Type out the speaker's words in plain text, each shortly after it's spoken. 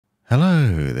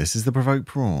Hello, this is the Provoked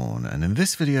Prawn, and in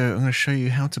this video I'm going to show you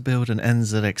how to build an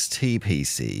NZXT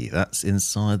PC that's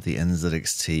inside the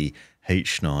NZXT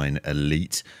H9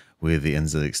 Elite with the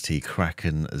NZXT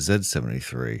Kraken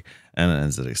Z73 and an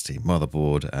NZXT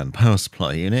motherboard and power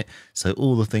supply unit. So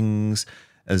all the things,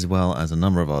 as well as a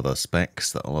number of other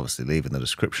specs that I'll obviously leave in the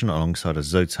description, alongside a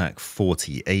Zotac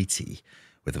 4080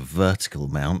 with a vertical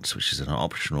mount, which is an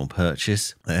optional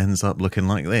purchase, that ends up looking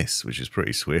like this, which is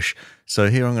pretty swish.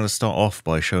 So here I'm going to start off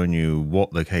by showing you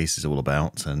what the case is all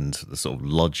about and the sort of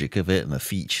logic of it and the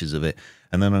features of it.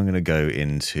 And then I'm going to go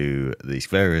into these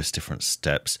various different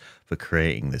steps for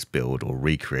creating this build or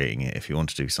recreating it. If you want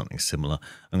to do something similar,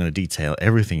 I'm going to detail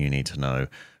everything you need to know,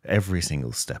 every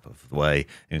single step of the way,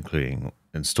 including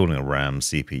installing a RAM,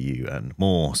 CPU, and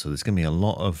more. So there's going to be a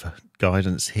lot of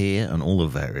guidance here and all the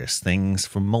various things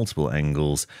from multiple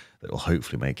angles that will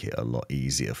hopefully make it a lot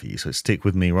easier for you. So stick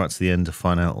with me right to the end to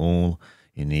find out all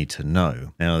you need to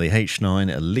know. Now, the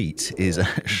H9 Elite is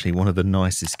actually one of the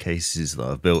nicest cases that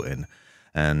I've built in,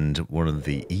 and one of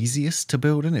the easiest to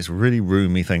build in. It's really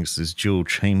roomy thanks to this dual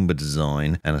chamber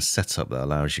design and a setup that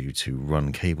allows you to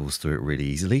run cables through it really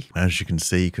easily. As you can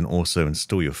see, you can also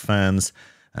install your fans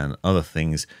and other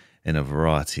things in a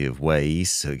variety of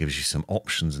ways, so it gives you some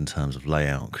options in terms of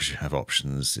layout, because you have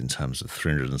options in terms of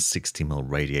 360mm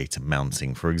radiator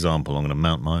mounting. For example, I'm going to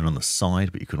mount mine on the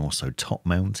side, but you can also top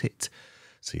mount it.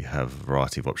 So you have a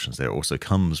variety of options there. It also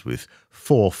comes with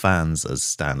 4 fans as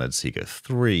standard, so you get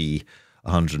 3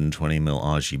 120mm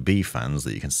RGB fans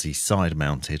that you can see side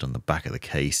mounted on the back of the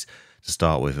case to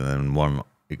start with, and then one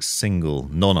single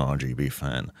non-RGB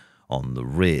fan on the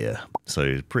rear.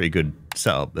 So pretty good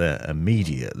setup there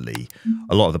immediately.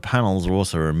 A lot of the panels are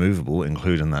also removable,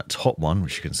 including that top one,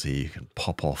 which you can see you can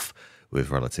pop off with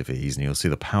relative ease, and you'll see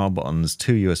the power buttons,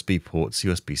 2 USB ports,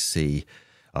 USB-C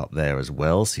up there as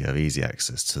well, so you have easy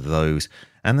access to those.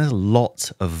 And there's a lot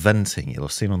of venting. You'll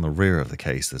have seen on the rear of the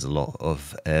case there's a lot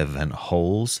of air vent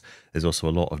holes. There's also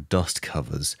a lot of dust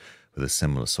covers with a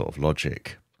similar sort of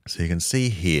logic. So you can see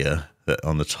here that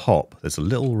on the top there's a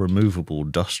little removable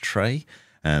dust tray,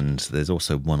 and there's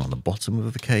also one on the bottom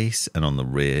of the case and on the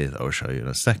rear that I'll show you in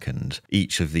a second.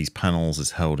 Each of these panels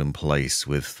is held in place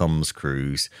with thumb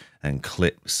screws and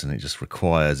clips, and it just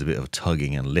requires a bit of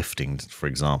tugging and lifting, for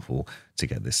example, to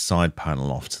get this side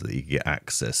panel off so that you get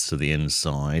access to the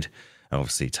inside. And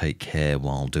obviously take care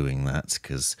while doing that,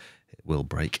 because it will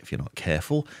break if you're not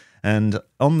careful. And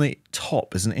on the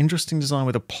top is an interesting design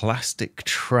with a plastic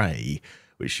tray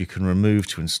which you can remove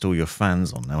to install your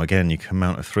fans on. Now again, you can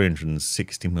mount a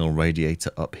 360mm radiator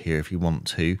up here if you want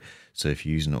to. So if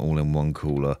you're using an all-in-one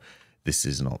cooler, this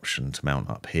is an option to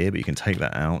mount up here, but you can take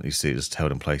that out. You see it's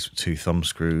held in place with 2 thumb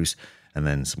screws and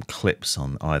then some clips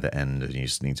on either end, and you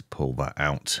just need to pull that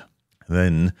out. And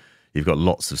then you've got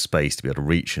lots of space to be able to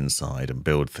reach inside and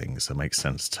build things, so it makes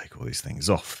sense to take all these things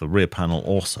off. The rear panel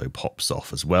also pops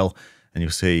off as well, and you'll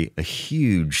see a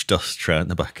huge dust tray in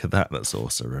the back of that that's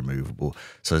also removable.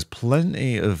 So there's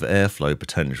plenty of airflow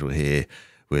potential here,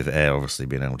 with air obviously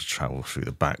being able to travel through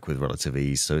the back with relative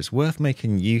ease. So it's worth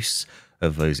making use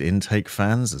of those intake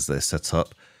fans as they're set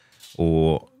up,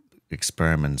 or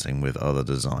experimenting with other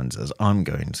designs as I'm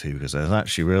going to, because I've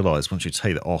actually realised once you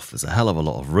take it off, there's a hell of a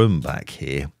lot of room back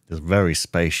here. There's a very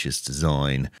spacious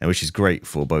design, which is great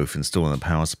for both installing the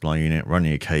power supply unit,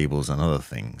 running your cables and other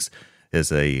things.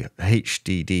 There's a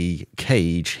HDD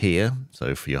cage here,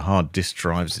 so for your hard disk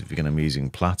drives, if you're going to be using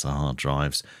platter hard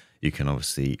drives, you can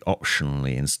obviously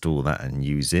optionally install that and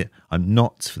use it. I'm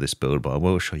not for this build, but I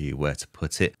will show you where to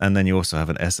put it. And then you also have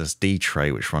an SSD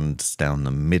tray which runs down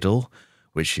the middle,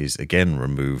 which is again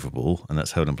removable, and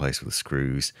that's held in place with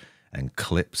screws and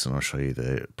clips, and I'll show you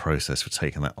the process for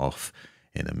taking that off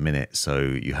in a minute. So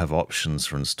you have options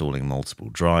for installing multiple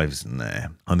drives in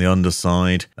there. On the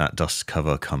underside, that dust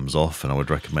cover comes off, and I would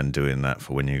recommend doing that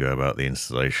for when you go about the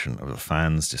installation of the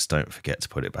fans. Just don't forget to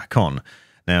put it back on.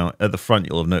 Now, at the front,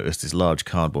 you'll have noticed this large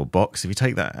cardboard box. If you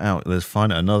take that out, there's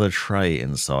find another tray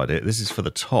inside it. This is for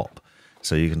the top.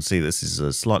 So you can see this is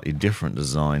a slightly different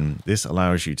design. This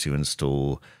allows you to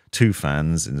install 2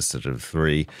 fans instead of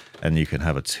 3, and you can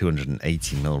have a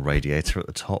 280mm radiator at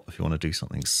the top if you want to do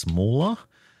something smaller.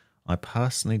 I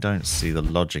personally don't see the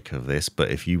logic of this, but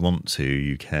if you want to,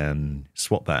 you can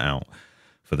swap that out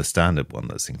for the standard one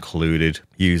that's included.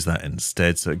 Use that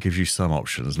instead, so it gives you some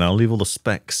options. Now, I'll leave all the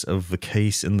specs of the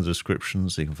case in the description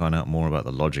so you can find out more about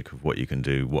the logic of what you can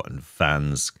do, what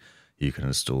fans you can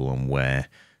install and where.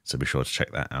 So be sure to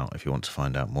check that out if you want to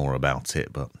find out more about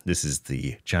it. But this is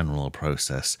the general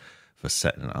process for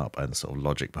setting it up and the sort of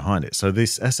logic behind it. So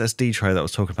this SSD tray that I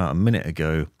was talking about a minute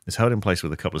ago is held in place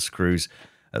with a couple of screws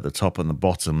at the top and the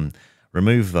bottom.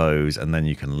 Remove those, and then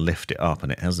you can lift it up,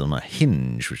 and it has on a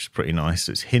hinge, which is pretty nice.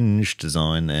 So it's hinged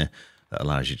design there that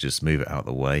allows you to just move it out of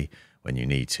the way when you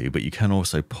need to, but you can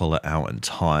also pull it out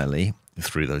entirely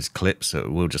through those clips, so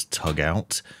it will just tug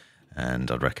out,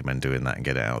 and I'd recommend doing that and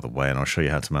get it out of the way. And I'll show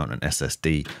you how to mount an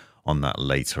SSD on that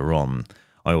later on.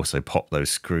 I also popped those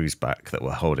screws back that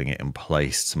were holding it in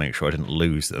place to make sure I didn't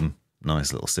lose them.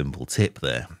 Nice little simple tip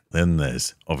there. Then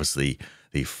there's obviously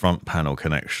the front panel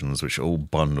connections, which are all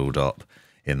bundled up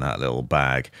in that little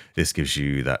bag. This gives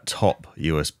you that top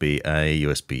USB-A,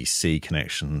 USB-C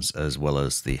connections, as well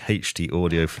as the HD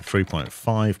audio for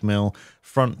 3.5mm,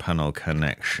 front panel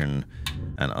connection,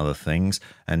 and other things.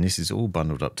 And this is all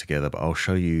bundled up together, but I'll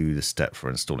show you the step for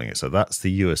installing it. So that's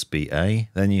the USB-A.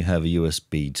 Then you have a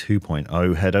USB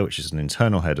 2.0 header, which is an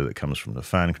internal header that comes from the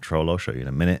fan controller. I'll show you in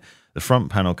a minute. The front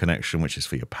panel connection, which is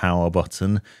for your power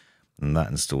button, and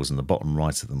that installs in the bottom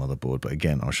right of the motherboard. But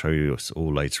again, I'll show you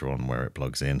all later on where it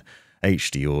plugs in.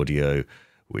 HD audio,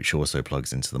 which also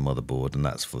plugs into the motherboard, and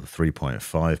that's for the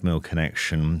 3.5mm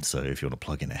connection. So if you want to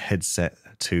plug in a headset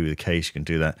to the case, you can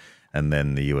do that. And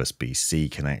then the USB-C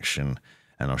connection,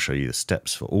 and I'll show you the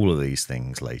steps for all of these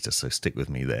things later, so stick with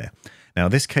me there. Now,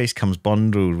 this case comes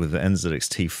bundled with the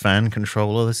NZXT fan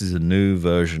controller. This is a new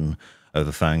version of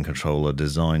the fan controller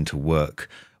designed to work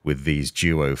with these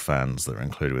duo fans that are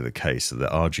included with the case, so the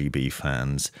RGB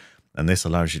fans, and this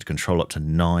allows you to control up to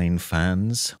 9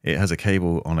 fans. It has a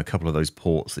cable on a couple of those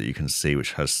ports that you can see,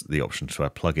 which has the option to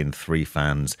plug in 3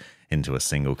 fans into a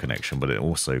single connection, but it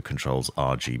also controls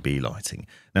RGB lighting.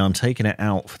 Now, I'm taking it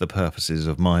out for the purposes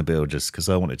of my build just because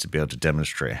I wanted to be able to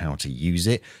demonstrate how to use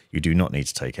it. You do not need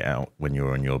to take it out when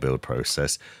you're in your build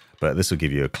process, but this will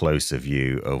give you a closer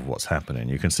view of what's happening.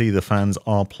 You can see the fans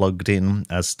are plugged in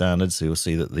as standard, so you'll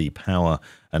see that the power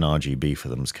and RGB for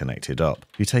them is connected up.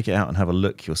 If you take it out and have a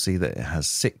look, you'll see that it has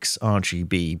 6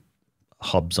 RGB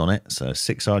hubs on it, so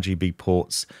 6 RGB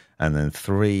ports, and then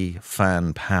 3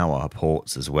 fan power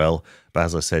ports as well. But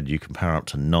as I said, you can power up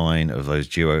to 9 of those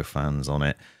duo fans on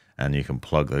it, and you can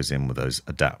plug those in with those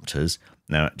adapters.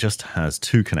 Now, it just has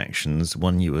 2 connections,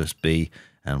 one USB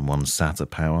and one SATA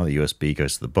power. The USB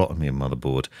goes to the bottom of your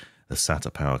motherboard. The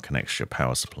SATA power connects to your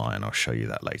power supply, and I'll show you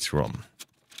that later on.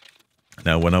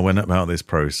 Now, when I went about this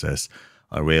process,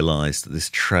 I realized that this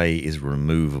tray is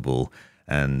removable,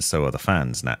 and so are the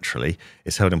fans, naturally.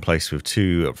 It's held in place with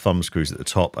 2 thumb screws at the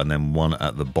top and then 1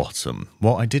 at the bottom.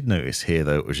 What I did notice here,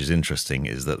 though, which is interesting,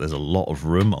 is that there's a lot of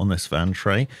room on this fan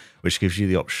tray, which gives you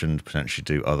the option to potentially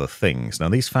do other things. Now,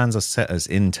 these fans are set as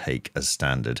intake as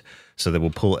standard, so they will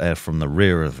pull air from the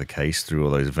rear of the case through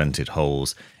all those vented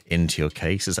holes into your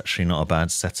case. It's actually not a bad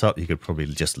setup. You could probably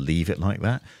just leave it like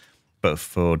that. But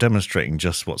for demonstrating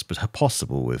just what's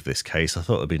possible with this case, I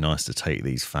thought it'd be nice to take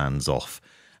these fans off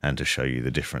and to show you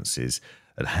the differences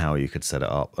and how you could set it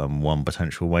up, and one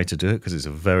potential way to do it, because it's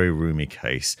a very roomy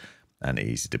case and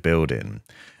easy to build in.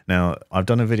 Now, I've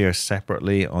done a video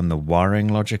separately on the wiring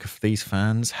logic of these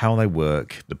fans, how they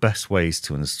work, the best ways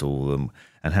to install them,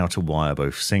 and how to wire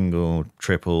both single,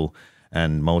 triple,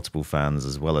 and multiple fans,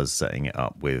 as well as setting it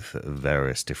up with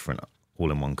various different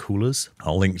all-in-one coolers.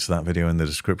 I'll link to that video in the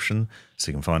description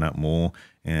so you can find out more,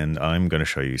 and I'm going to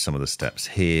show you some of the steps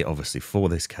here, obviously for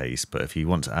this case, but if you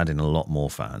want to add in a lot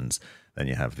more fans, then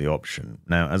you have the option.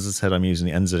 Now, as I said, I'm using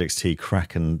the NZXT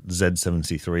Kraken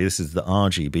Z73. This is the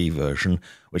RGB version,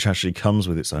 which actually comes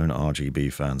with its own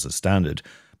RGB fans as standard,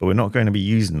 but we're not going to be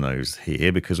using those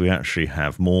here because we actually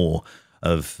have more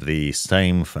of the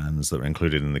same fans that are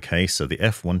included in the case. So the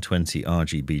F120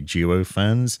 RGB Duo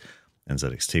Fans,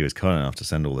 NZXT was kind enough to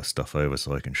send all this stuff over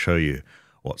so I can show you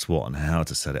what's what and how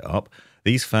to set it up.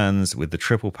 These fans with the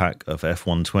triple pack of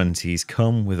F120s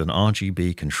come with an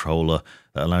RGB controller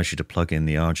that allows you to plug in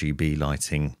the RGB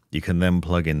lighting. You can then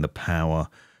plug in the power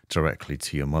directly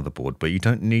to your motherboard, but you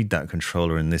don't need that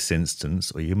controller in this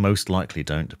instance, or you most likely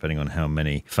don't, depending on how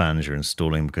many fans you're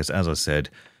installing, because as I said,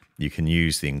 you can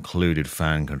use the included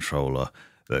fan controller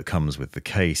that comes with the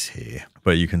case here.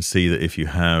 But you can see that if you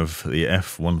have the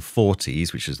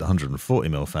F140s, which is the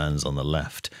 140mm fans on the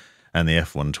left, and the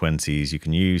F120s, you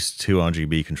can use 2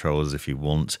 RGB controllers if you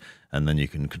want, and then you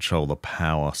can control the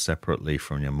power separately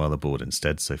from your motherboard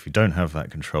instead. So if you don't have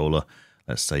that controller,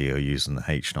 let's say you're using the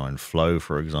H9 Flow,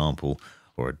 for example,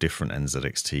 or a different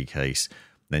NZXT case,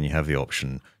 then you have the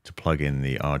option to plug in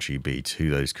the RGB to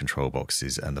those control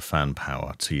boxes and the fan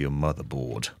power to your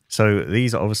motherboard. So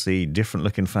these are obviously different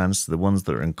looking fans to the ones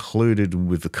that are included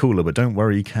with the cooler, but don't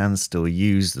worry, you can still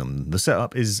use them. The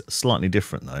setup is slightly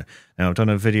different though. Now, I've done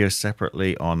a video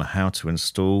separately on how to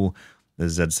install the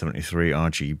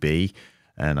Z73 RGB,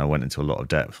 and I went into a lot of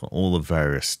depth on all the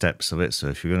various steps of it. So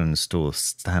if you're going to install a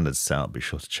standard setup, be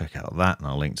sure to check out that, and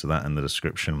I'll link to that in the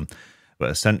description. But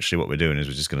essentially what we're doing is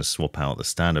we're just going to swap out the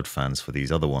standard fans for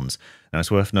these other ones. Now it's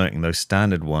worth noting those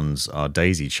standard ones are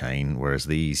daisy chain, whereas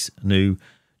these new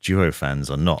Duo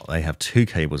fans are not. They have 2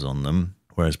 cables on them,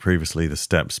 whereas previously the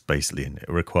steps basically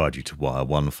required you to wire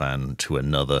one fan to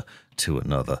another,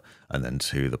 and then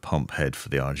to the pump head for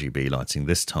the RGB lighting.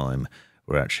 This time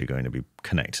we're actually going to be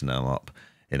connecting them up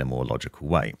in a more logical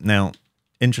way. Now,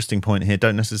 interesting point here,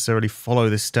 don't necessarily follow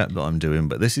this step that I'm doing,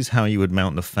 but this is how you would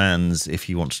mount the fans if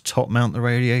you want to top mount the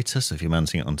radiator. So if you're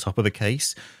mounting it on top of the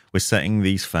case, we're setting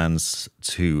these fans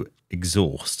to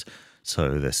exhaust.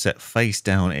 So they're set face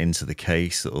down into the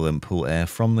case. That will then pull air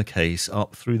from the case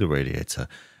up through the radiator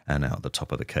and out the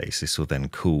top of the case. This will then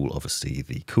cool, obviously,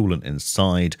 the coolant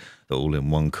inside, the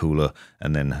all-in-one cooler,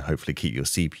 and then hopefully keep your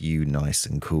CPU nice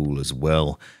and cool as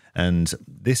well. And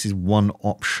this is one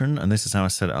option, and this is how I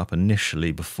set it up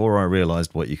initially before I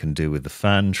realized what you can do with the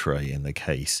fan tray in the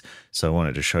case. So I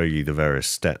wanted to show you the various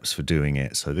steps for doing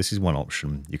it. So this is one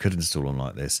option. You could install them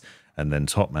like this and then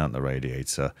top mount the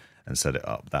radiator and set it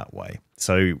up that way.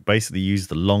 So basically use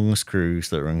the long screws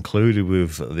that are included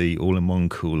with the all-in-one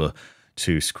cooler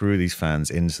to screw these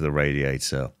fans into the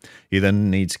radiator. You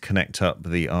then need to connect up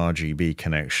the RGB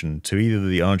connection to either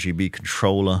the RGB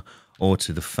controller or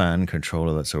to the fan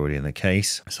controller that's already in the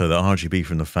case. So the RGB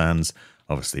from the fans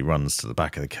obviously runs to the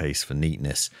back of the case for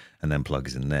neatness and then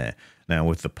plugs in there. Now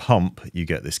with the pump, you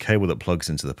get this cable that plugs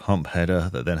into the pump header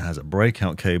that then has a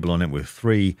breakout cable on it with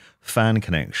 3 fan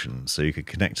connections. So you could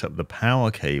connect up the power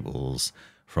cables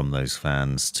from those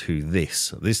fans to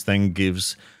this. This then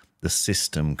gives the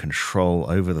system control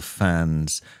over the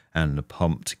fans and the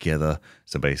pump together.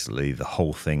 So basically the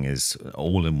whole thing is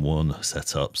all-in-one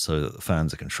setup so that the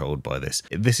fans are controlled by this.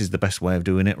 This is the best way of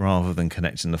doing it rather than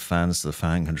connecting the fans to the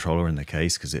fan controller in the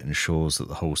case, because it ensures that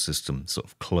the whole system, sort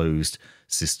of closed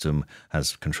system,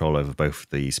 has control over both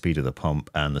the speed of the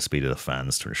pump and the speed of the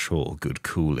fans to ensure good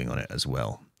cooling on it as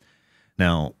well.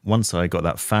 Now, once I got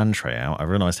that fan tray out, I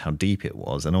realized how deep it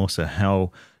was and also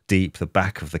how deep the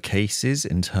back of the case is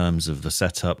in terms of the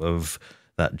setup of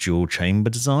that dual chamber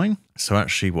design. So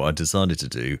actually what I decided to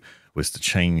do was to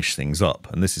change things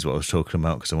up, and this is what I was talking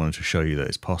about because I wanted to show you that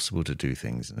it's possible to do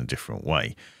things in a different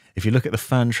way. If you look at the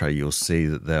fan tray, you'll see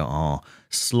that there are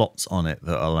slots on it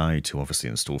that allow you to obviously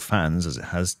install fans, as it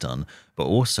has done, but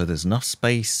also there's enough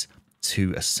space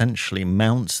to essentially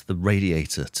mount the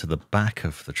radiator to the back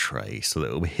of the tray so that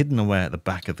it will be hidden away at the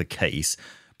back of the case,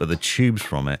 but the tubes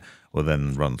from it will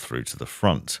then run through to the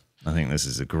front. I think this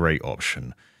is a great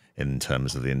option in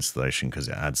terms of the installation because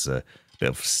it adds a bit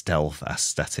of stealth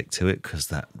aesthetic to it, because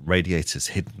that radiator is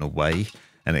hidden away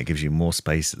and it gives you more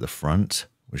space at the front,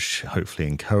 which hopefully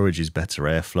encourages better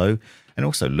airflow and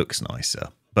also looks nicer.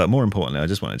 But more importantly, I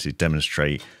just wanted to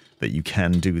demonstrate that you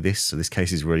can do this. So this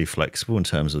case is really flexible in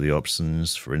terms of the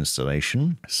options for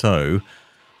installation. So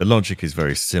the logic is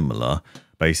very similar.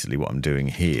 Basically what I'm doing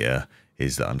here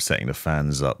is that I'm setting the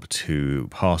fans up to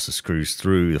pass the screws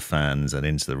through the fans and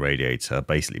into the radiator,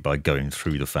 basically by going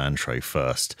through the fan tray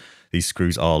first. These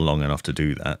screws are long enough to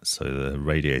do that, so the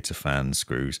radiator fan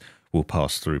screws will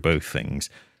pass through both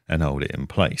things and hold it in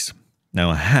place.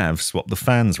 Now I have swapped the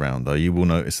fans around though. You will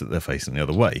notice that they're facing the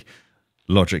other way.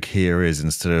 Logic here is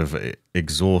instead of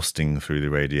exhausting through the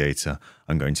radiator,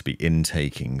 I'm going to be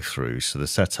intaking through. So the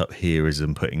setup here is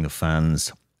in putting the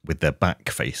fans with their back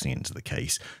facing into the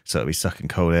case, so it'll be sucking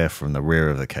cold air from the rear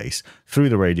of the case through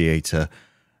the radiator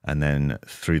and then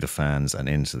through the fans and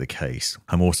into the case.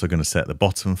 I'm also going to set the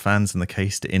bottom fans in the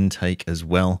case to intake as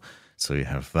well, so you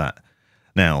have that.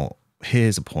 Now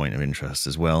here's a point of interest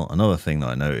as well. Another thing that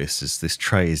I noticed is this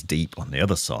tray is deep on the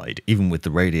other side. Even with the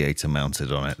radiator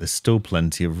mounted on it, there's still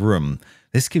plenty of room.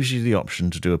 This gives you the option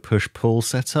to do a push-pull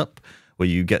setup where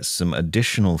you get some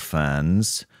additional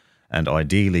fans and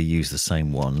ideally use the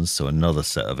same ones, so another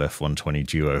set of F120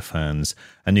 Duo fans,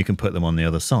 and you can put them on the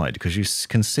other side, because you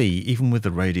can see, even with the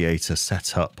radiator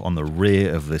set up on the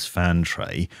rear of this fan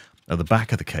tray, at the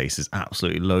back of the case is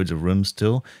absolutely loads of room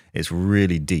still. It's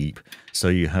really deep, so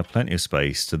you have plenty of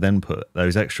space to then put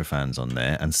those extra fans on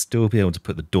there and still be able to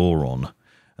put the door on.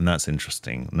 And that's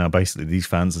interesting. Now basically these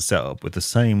fans are set up with the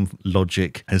same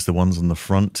logic as the ones on the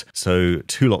front, so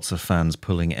 2 lots of fans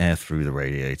pulling air through the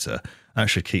radiator. That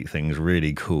should keep things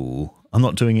really cool. I'm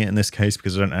not doing it in this case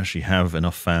because I don't actually have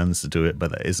enough fans to do it,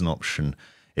 but that is an option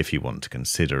if you want to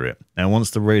consider it. Now once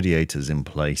the radiator's in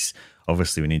place,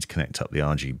 obviously we need to connect up the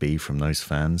RGB from those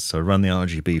fans. So run the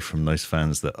RGB from those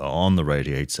fans that are on the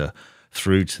radiator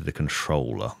through to the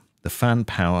controller. The fan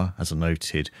power, as I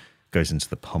noted, goes into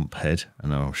the pump head,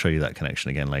 and I'll show you that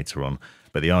connection again later on.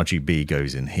 But the RGB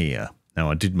goes in here. Now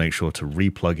I did make sure to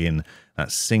re-plug in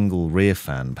that single rear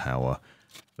fan power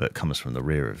that comes from the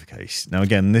rear of the case. Now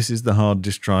again, this is the hard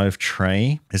disk drive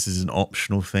tray. This is an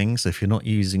optional thing, so if you're not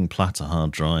using platter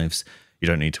hard drives, you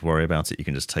don't need to worry about it. You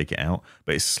can just take it out,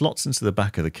 but it slots into the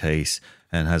back of the case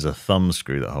and has a thumb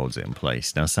screw that holds it in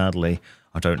place. Now, sadly,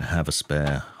 I don't have a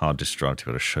spare hard disk drive to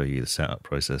be able to show you the setup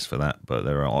process for that, but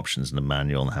there are options in the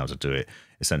manual on how to do it.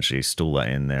 Essentially, install that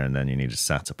in there, and then you need a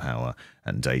SATA power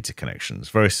and data connections.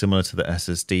 Very similar to the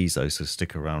SSDs, though, so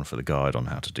stick around for the guide on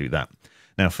how to do that.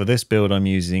 Now for this build, I'm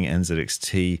using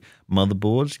NZXT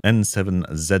motherboard,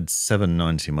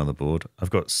 N7Z790 motherboard. I've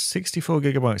got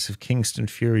 64GB of Kingston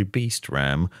Fury Beast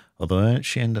RAM, although I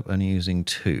actually end up only using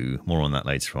 2, more on that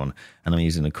later on. And I'm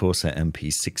using a Corsair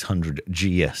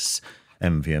MP600GS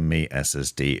NVMe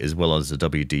SSD, as well as a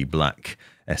WD Black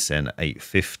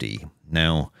SN850.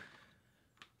 Now,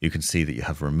 you can see that you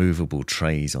have removable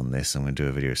trays on this. I'm going to do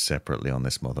a video separately on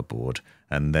this motherboard,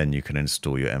 and then you can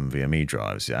install your NVMe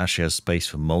drives. It actually has space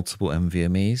for multiple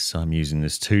NVMe's, so I'm using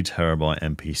this 2TB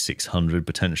MP600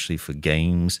 potentially for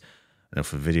games and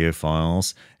for video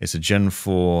files. It's a Gen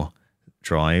 4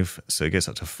 drive, so it gets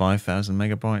up to 5,000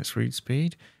 megabytes read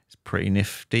speed. It's pretty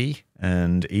nifty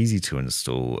and easy to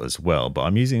install as well, but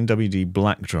I'm using WD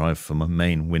Black drive for my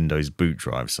main Windows boot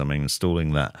drive, so I'm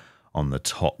installing that on the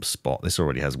top spot. This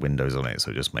already has Windows on it,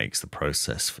 so it just makes the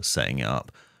process for setting it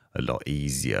up a lot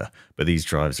easier. But these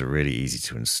drives are really easy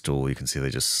to install. You can see they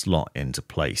just slot into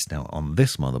place. Now on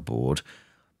this motherboard,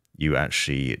 you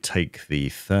actually take the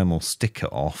thermal sticker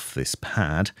off this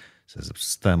pad. So there's a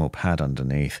thermal pad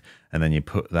underneath, and then you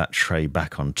put that tray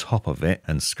back on top of it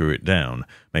and screw it down.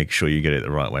 Make sure you get it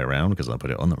the right way around, because I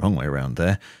put it on the wrong way around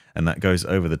there. And that goes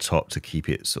over the top to keep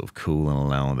it sort of cool and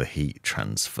allow the heat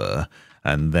transfer.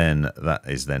 And then that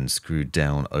is then screwed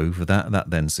down over that.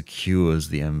 That then secures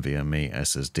the NVMe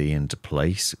SSD into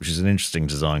place, which is an interesting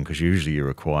design because usually you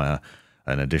require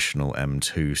an additional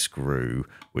M2 screw,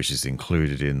 which is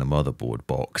included in the motherboard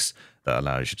box that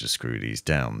allows you to screw these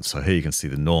down. So here you can see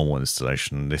the normal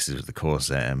installation. This is the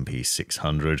Corsair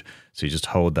MP600. So you just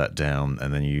hold that down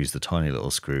and then you use the tiny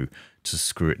little screw to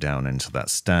screw it down into that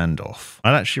standoff.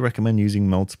 I'd actually recommend using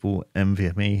multiple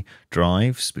NVMe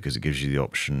drives because it gives you the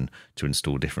option to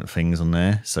install different things on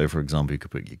there. So for example, you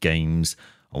could put your games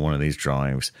on one of these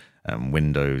drives and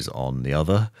Windows on the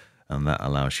other, and that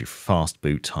allows you fast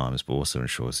boot times, but also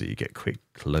ensures that you get quick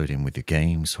loading with your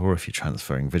games. Or if you're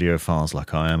transferring video files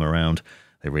like I am around,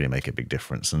 they really make a big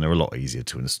difference, and they're a lot easier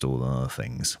to install than other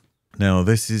things. Now,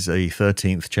 this is a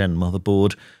 13th gen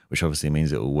motherboard, which obviously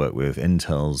means it will work with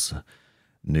Intel's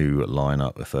new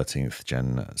lineup of 13th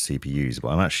gen CPUs, but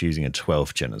I'm actually using a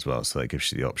 12th gen as well, so that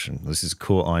gives you the option. This is a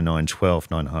Core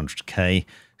i9-12900K,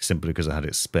 simply because I had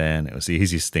it spare and it was the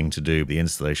easiest thing to do. The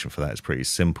installation for that is pretty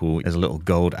simple. There's a little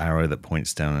gold arrow that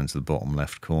points down into the bottom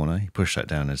left corner. You push that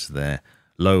down into there,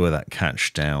 lower that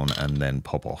catch down, and then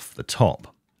pop off the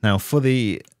top. Now, for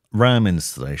the RAM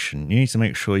installation, you need to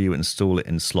make sure you install it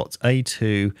in slots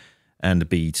A2 and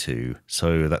B2.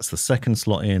 So that's the second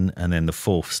slot in and then the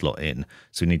fourth slot in.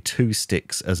 So you need 2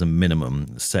 sticks as a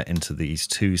minimum set into these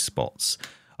 2 spots.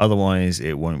 Otherwise,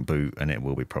 it won't boot and it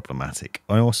will be problematic.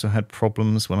 I also had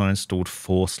problems when I installed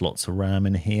 4 slots of RAM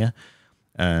in here.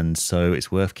 And so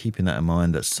it's worth keeping that in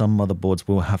mind that some motherboards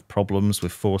will have problems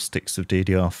with 4 sticks of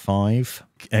DDR5.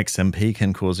 XMP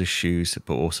can cause issues,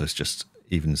 but also it's just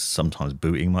even sometimes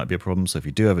booting might be a problem. So if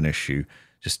you do have an issue,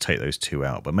 just take those 2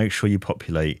 out, but make sure you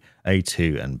populate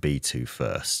A2 and B2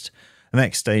 first. The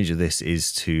next stage of this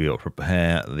is to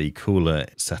prepare the cooler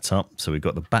setup. So we've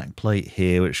got the back plate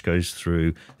here, which goes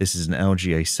through. This is an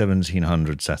LGA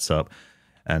 1700 setup.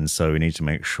 And so we need to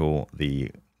make sure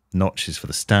the notches for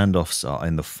the standoffs are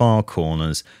in the far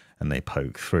corners and they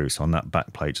poke through. So on that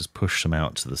back plate, just push them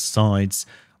out to the sides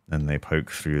and they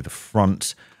poke through the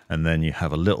front. And then you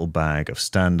have a little bag of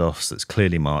standoffs that's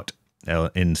clearly marked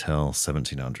Intel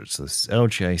 1700. So this is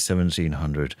LGA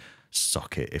 1700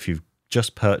 socket. If you've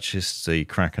just purchased the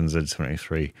Kraken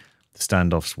Z73, the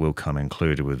standoffs will come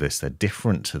included with this. They're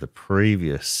different to the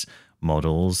previous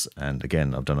models. And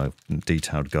again, I've done a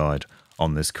detailed guide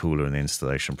on this cooler and the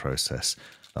installation process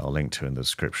that I'll link to in the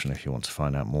description if you want to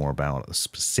find out more about the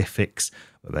specifics.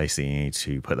 But basically, you need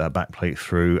to put that backplate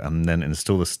through and then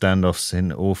install the standoffs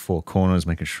in all 4 corners,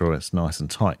 making sure it's nice and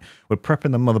tight. We're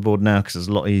prepping the motherboard now because it's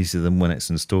a lot easier than when it's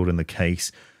installed in the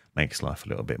case. Makes life a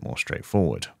little bit more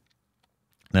straightforward.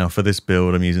 Now for this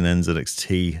build, I'm using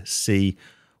NZXT C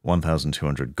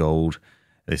 1200 Gold.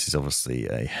 This is obviously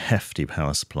a hefty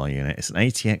power supply unit. It's an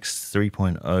ATX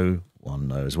 3.0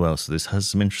 one as well, so this has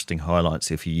some interesting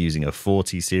highlights if you're using a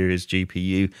 40 series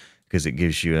GPU, because it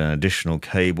gives you an additional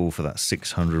cable for that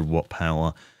 600 watt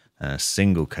power,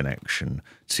 single connection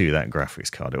to that graphics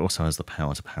card. It also has the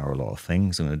power to power a lot of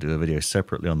things. I'm going to do a video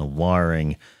separately on the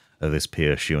wiring of this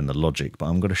PSU and the logic, but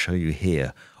I'm going to show you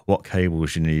here what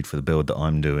cables you need for the build that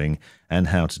I'm doing and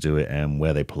how to do it and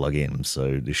where they plug in.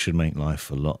 So this should make life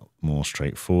a lot more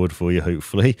straightforward for you,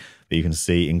 hopefully. But you can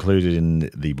see included in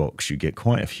the box you get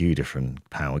quite a few different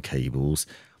power cables,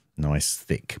 nice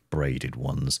thick braided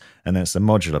ones, and that's a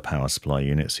modular power supply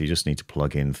unit, so you just need to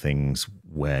plug in things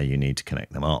where you need to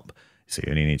connect them up. So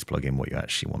you only need to plug in what you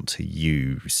actually want to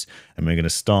use. And we're going to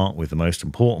start with the most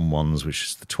important ones, which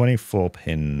is the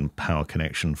 24-pin power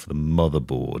connection for the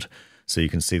motherboard. So you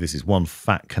can see this is one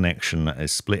fat connection that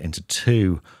is split into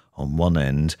two on one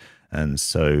end. And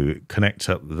so connect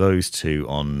up those two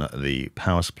on the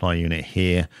power supply unit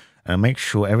here and make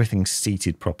sure everything's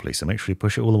seated properly. So make sure you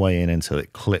push it all the way in until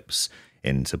it clips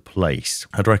into place.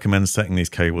 I'd recommend setting these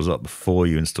cables up before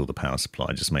you install the power supply.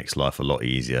 It just makes life a lot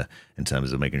easier in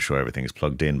terms of making sure everything's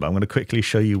plugged in. But I'm going to quickly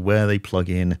show you where they plug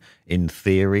in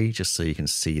theory, just so you can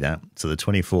see that. So the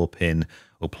 24-pin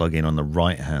will plug in on the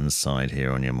right-hand side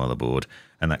here on your motherboard,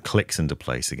 and that clicks into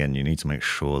place. Again, you need to make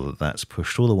sure that that's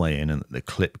pushed all the way in and that the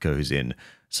clip goes in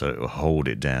so it will hold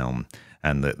it down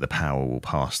and that the power will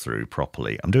pass through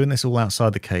properly. I'm doing this all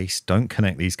outside the case. Don't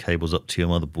connect these cables up to your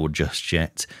motherboard just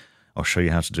yet. I'll show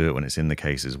you how to do it when it's in the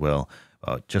case as well,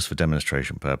 just for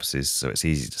demonstration purposes, so it's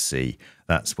easy to see.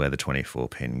 That's where the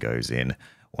 24-pin goes in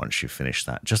once you've finished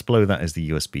that. Just below that is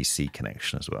the USB-C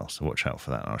connection as well, so watch out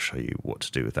for that, and I'll show you what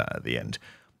to do with that at the end.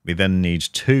 We then need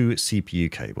two CPU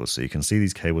cables, so you can see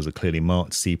these cables are clearly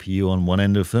marked CPU on one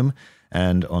end of them,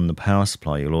 and on the power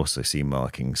supply you'll also see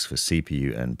markings for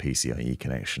CPU and PCIe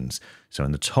connections. So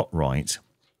in the top right,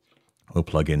 we'll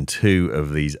plug in two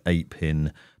of these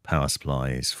 8-pin power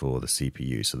supplies for the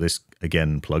CPU. So this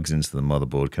again plugs into the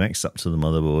motherboard, connects up to the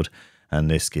motherboard, and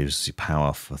this gives you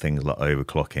power for things like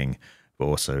overclocking, but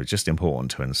also just important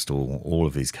to install all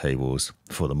of these cables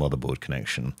for the motherboard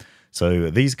connection. So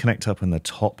these connect up in the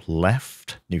top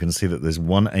left. You can see that there's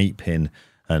one 8-pin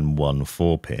and one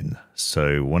 4-pin.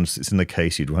 So once it's in the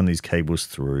case, you'd run these cables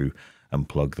through and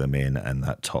plug them in, and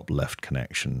that top left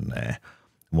connection there.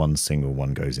 One single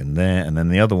one goes in there, and then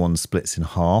the other one splits in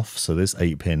half. So this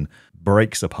 8-pin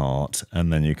breaks apart,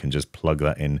 and then you can just plug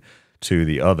that in to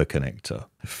the other connector.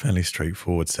 A fairly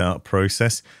straightforward setup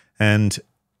process. And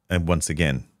once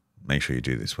again, make sure you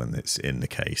do this when it's in the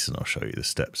case, and I'll show you the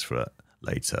steps for it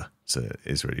later. So it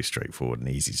is really straightforward and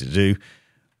easy to do,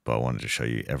 but I wanted to show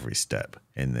you every step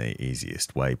in the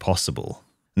easiest way possible.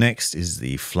 Next is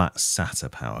the flat SATA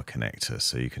power connector.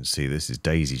 So you can see this is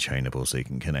daisy chainable, so you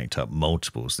can connect up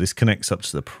multiples. This connects up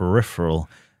to the peripheral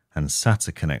and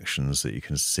SATA connections that you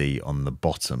can see on the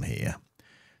bottom here.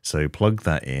 So plug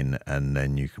that in, and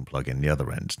then you can plug in the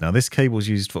other end. Now this cable is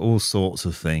used for all sorts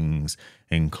of things,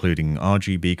 including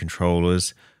RGB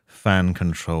controllers, fan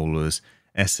controllers,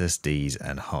 SSDs,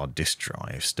 and hard disk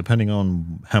drives. Depending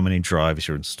on how many drives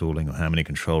you're installing or how many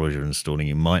controllers you're installing,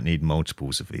 you might need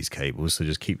multiples of these cables, so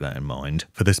just keep that in mind.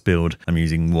 For this build, I'm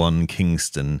using one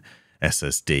Kingston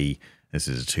SSD. This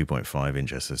is a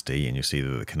 2.5-inch SSD, and you'll see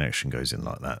that the connection goes in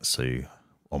like that. So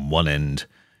on one end,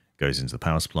 it goes into the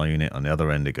power supply unit, on the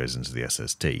other end, it goes into the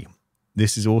SSD.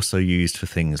 This is also used for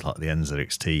things like the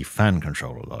NZXT fan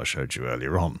controller that I showed you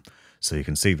earlier on. So you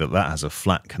can see that that has a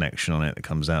flat connection on it that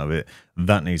comes out of it.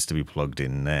 That needs to be plugged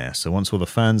in there. So once all the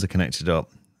fans are connected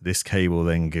up, this cable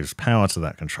then gives power to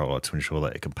that controller to ensure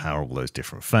that it can power all those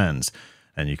different fans.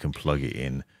 And you can plug it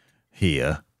in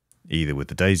here, either with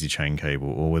the daisy chain cable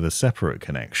or with a separate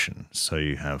connection. So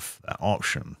you have that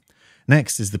option.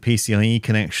 Next is the PCIe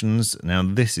connections. Now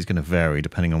this is going to vary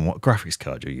depending on what graphics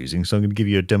card you're using, so I'm going to give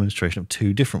you a demonstration of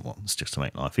two different ones just to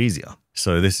make life easier.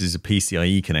 So this is a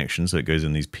PCIe connection, so it goes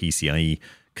in these PCIe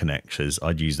connectors.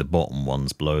 I'd use the bottom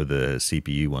ones below the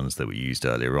CPU ones that we used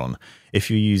earlier on. If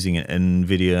you're using an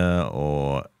NVIDIA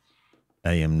or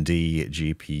AMD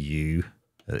GPU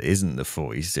that isn't the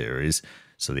 40 series,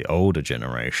 so the older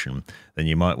generation, then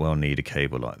you might well need a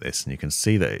cable like this. And you can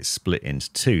see that it's split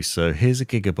into two. So here's a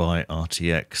Gigabyte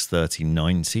RTX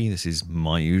 3090. This is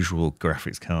my usual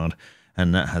graphics card,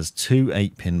 and that has two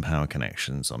 8-pin power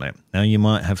connections on it. Now you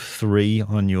might have 3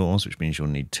 on yours, which means you'll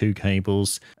need 2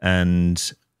 cables.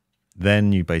 And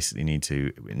then you basically need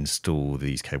to install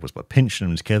these cables by pinching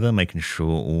them together, making sure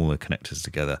all the connectors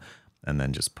together, and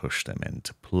then just push them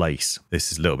into place.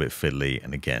 This is a little bit fiddly,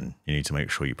 and again, you need to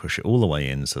make sure you push it all the way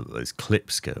in so that those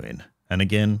clips go in. And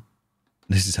again,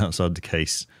 This is outside the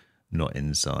case, not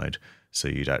inside. So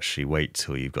you'd actually wait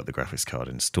till you've got the graphics card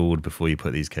installed before you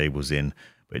put these cables in,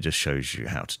 but it just shows you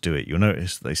how to do it. You'll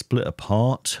notice they split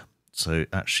apart, so it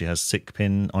actually has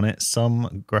 6-pin on it.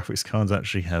 Some graphics cards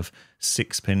actually have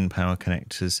 6-pin power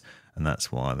connectors, and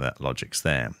that's why that logic's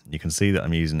there. You can see that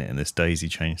I'm using it in this daisy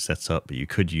chain setup, but you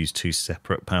could use 2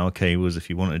 separate power cables if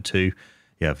you wanted to.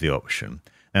 You have the option.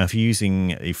 Now, if you're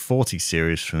using a 40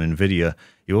 series from NVIDIA,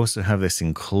 you also have this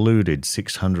included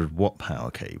 600 watt power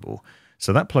cable.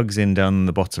 So that plugs in down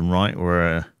the bottom right, or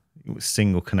a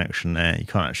single connection there. You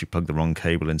can't actually plug the wrong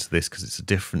cable into this because it's a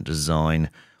different design.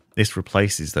 This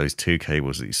replaces those 2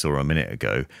 cables that you saw a minute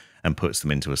ago and puts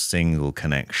them into a single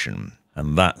connection.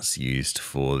 And that's used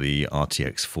for the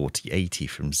RTX 4080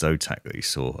 from Zotac that you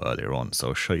saw earlier on. So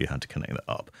I'll show you how to connect that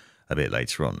up a bit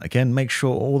later on. Again, make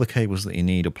sure all the cables that you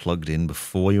need are plugged in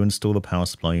before you install the power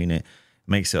supply unit. It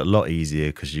makes it a lot easier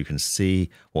because you can see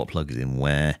what plugs in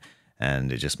where,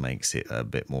 and it just makes it a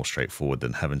bit more straightforward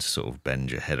than having to sort of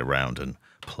bend your head around and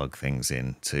plug things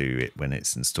into it when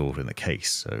it's installed in the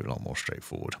case. So a lot more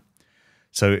straightforward.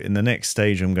 So in the next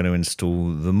stage, I'm going to install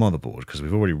the motherboard because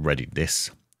we've already readied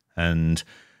this, and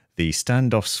the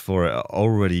standoffs for it are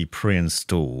already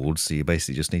pre-installed. So you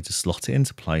basically just need to slot it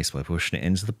into place by pushing it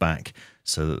into the back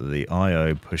so that the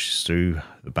I/O pushes through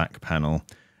the back panel.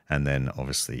 And then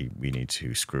obviously we need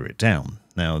to screw it down.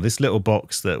 Now, this little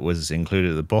box that was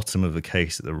included at the bottom of the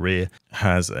case at the rear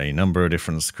has a number of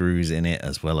different screws in it,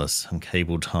 as well as some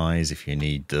cable ties if you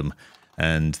need them.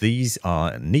 And these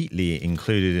are neatly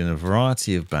included in a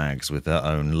variety of bags with their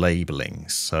own labeling.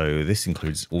 So this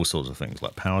includes all sorts of things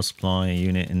like power supply,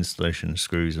 unit installation,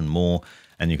 screws, and more.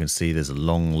 And you can see there's a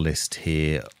long list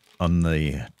here on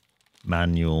the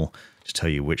manual to tell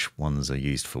you which ones are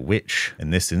used for which.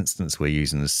 In this instance, we're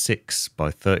using the 6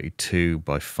 by 32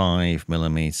 by 5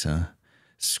 millimeter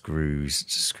screws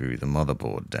to screw the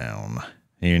motherboard down.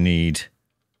 You need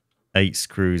 8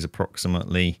 screws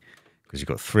approximately, because you've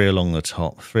got 3 along the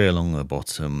top, 3 along the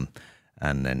bottom,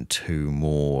 and then 2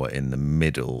 more in the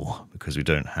middle, because we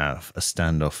don't have a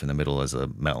standoff in the middle as a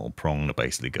metal prong that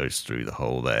basically goes through the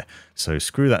hole there. So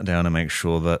screw that down and make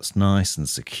sure that's nice and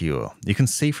secure. You can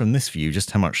see from this view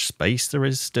just how much space there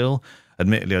is still.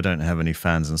 Admittedly, I don't have any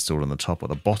fans installed on the top or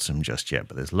the bottom just yet,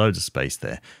 but there's loads of space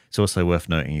there. It's also worth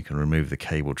noting you can remove the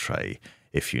cable tray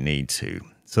if you need to.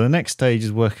 So the next stage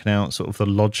is working out sort of the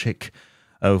logic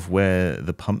of where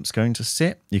the pump's going to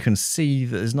sit. You can see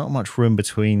that there's not much room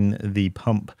between the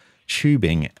pump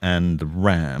tubing and the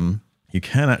RAM. You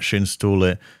can actually install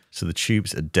it so the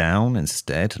tubes are down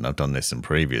instead, and I've done this in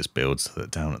previous builds, so they're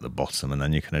down at the bottom, and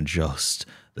then you can adjust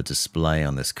the display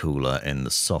on this cooler in the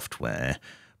software.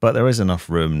 But there is enough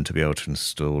room to be able to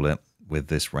install it with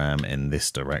this RAM in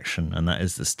this direction, and that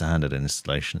is the standard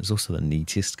installation. It's also the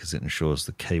neatest because it ensures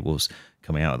the cables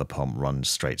coming out of the pump run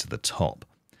straight to the top.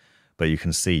 But you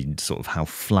can see sort of how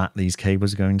flat these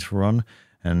cables are going to run,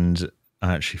 and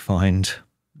I actually find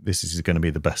this is going to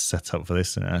be the best setup for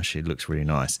this, and it actually looks really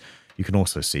nice. You can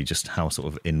also see just how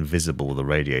sort of invisible the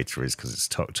radiator is because it's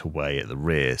tucked away at the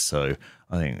rear, so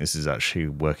I think this is actually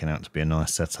working out to be a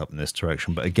nice setup in this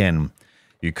direction. But again,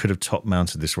 you could have top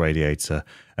mounted this radiator,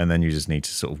 and then you just need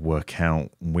to sort of work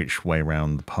out which way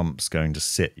around the pump's going to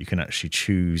sit. You can actually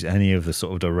choose any of the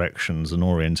sort of directions and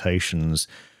orientations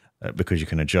because you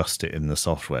can adjust it in the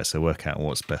software. So work out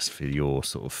what's best for your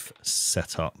sort of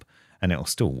setup, and it'll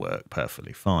still work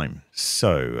perfectly fine.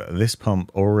 So this pump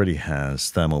already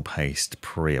has thermal paste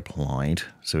pre-applied,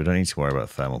 so we don't need to worry about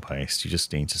thermal paste. You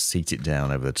just need to seat it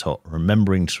down over the top,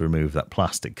 remembering to remove that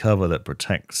plastic cover that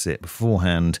protects it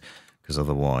beforehand, because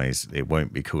otherwise it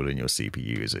won't be cooling your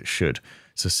CPU as it should.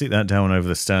 So seat that down over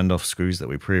the standoff screws that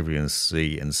we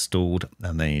previously installed,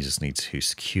 and then you just need to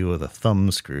secure the thumb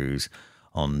screws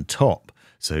on top.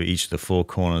 So each of the 4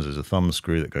 corners is a thumb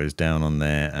screw that goes down on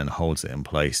there and holds it in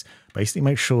place. Basically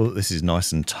make sure that this is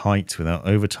nice and tight without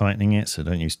over tightening it, so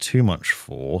don't use too much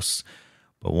force.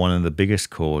 But one of the biggest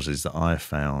causes that I've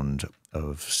found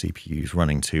of CPUs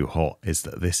running too hot is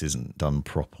that this isn't done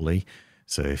properly.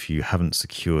 So if you haven't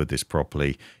secured this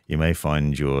properly, you may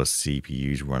find your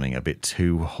CPUs running a bit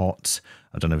too hot.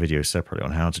 I've done a video separately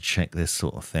on how to check this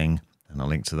sort of thing, and I'll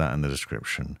link to that in the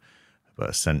description. But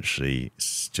essentially,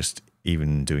 it's just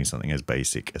even doing something as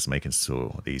basic as making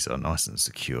sure these are nice and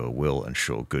secure will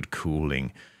ensure good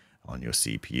cooling on your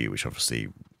CPU, which obviously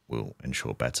will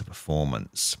ensure better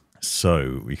performance.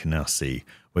 So we can now see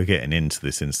we're getting into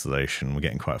this installation. We're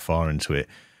getting quite far into it,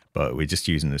 but we're just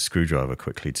using a screwdriver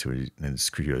quickly to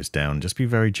screw those down. Just be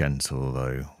very gentle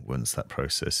though once that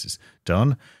process is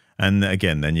done. And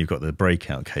again, then you've got the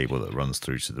breakout cable that runs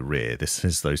through to the rear. This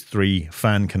is those 3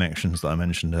 fan connections that I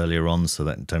mentioned earlier on, so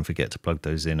that don't forget to plug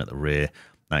those in at the rear.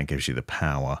 That gives you the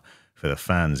power for the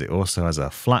fans. It also has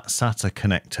a flat SATA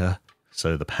connector,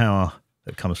 so the power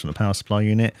that comes from the power supply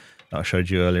unit that I showed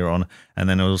you earlier on. And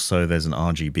then also there's an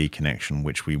RGB connection,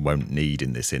 which we won't need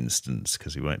in this instance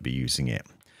because we won't be using it.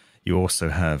 You also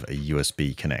have a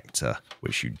USB connector,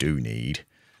 which you do need,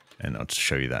 and I'll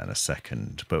show you that in a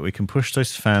second. But we can push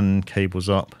those fan cables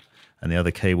up and the other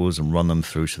cables and run them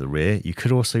through to the rear. You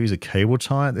could also use a cable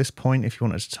tie at this point if you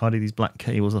wanted to tidy these black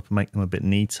cables up and make them a bit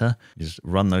neater. You just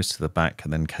run those to the back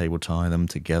and then cable tie them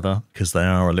together because they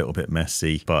are a little bit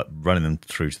messy, but running them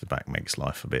through to the back makes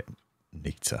life a bit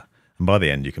neater. And by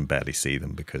the end, you can barely see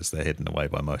them because they're hidden away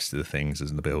by most of the things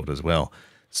in the build as well.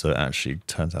 So it actually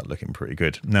turns out looking pretty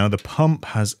good. Now the pump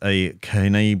has a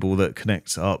cable that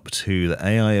connects up to the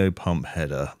AIO pump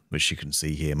header, which you can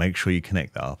see here. Make sure you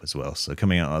connect that up as well. So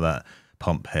coming out of that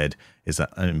pump head is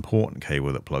an important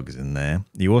cable that plugs in there.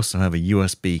 You also have a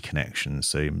USB connection,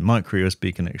 so micro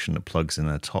USB connection that plugs in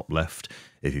the top left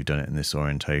if you've done it in this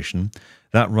orientation.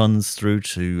 That runs through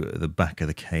to the back of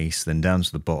the case, then down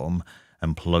to the bottom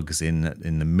and plugs in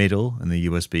the middle and the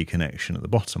USB connection at the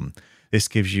bottom. This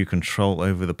gives you control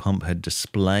over the pump head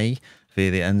display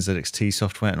via the NZXT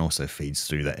software and also feeds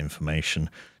through that information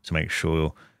to make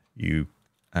sure you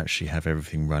actually have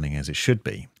everything running as it should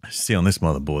be. See on this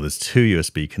motherboard, there's 2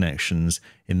 USB connections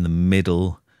in the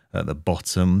middle at the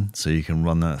bottom, so you can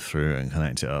run that through and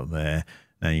connect it up there.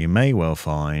 Now you may well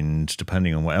find,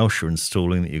 depending on what else you're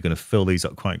installing, that you're going to fill these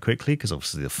up quite quickly because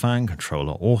obviously the fan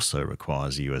controller also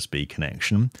requires a USB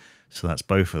connection. So that's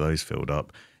both of those filled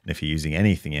up. And if you're using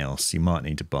anything else, you might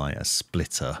need to buy a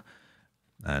splitter,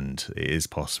 and it is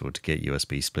possible to get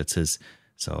USB splitters,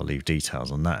 so I'll leave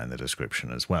details on that in the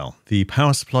description as well. The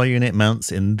power supply unit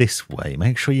mounts in this way.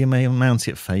 Make sure you may mount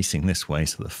it facing this way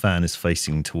so the fan is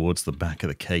facing towards the back of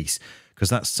the case,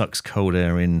 because that sucks cold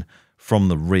air in from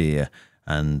the rear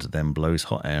and then blows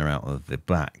hot air out of the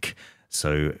back.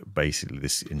 So basically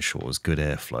this ensures good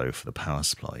airflow for the power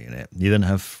supply unit. You then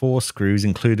have 4 screws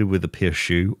included with the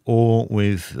PSU or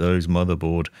with those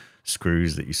motherboard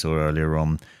screws that you saw earlier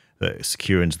on that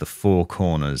secure into the 4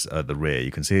 corners at the rear.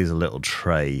 You can see there's a little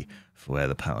tray for where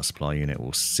the power supply unit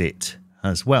will sit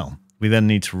as well. We then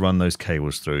need to run those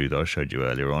cables through that I showed you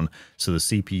earlier on. So the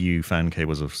CPU fan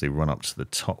cables obviously run up to the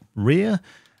top rear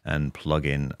and plug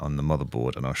in on the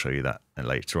motherboard, and I'll show you that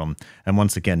later on. And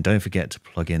once again, don't forget to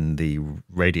plug in the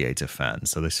radiator fan.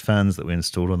 So these fans that we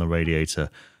installed on the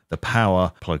radiator, the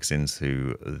power plugs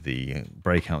into the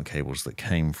breakout cables that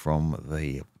came from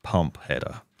the pump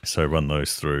header. So run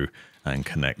those through and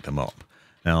connect them up.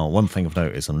 Now, one thing I've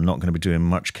noticed, I'm not going to be doing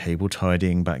much cable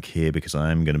tidying back here because I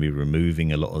am going to be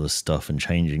removing a lot of the stuff and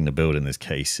changing the build in this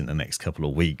case in the next couple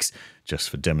of weeks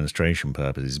just for demonstration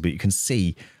purposes. But you can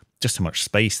see just how much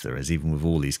space there is, even with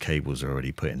all these cables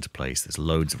already put into place. There's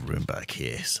loads of room back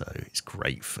here, so it's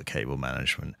great for cable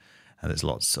management. And there's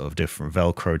lots of different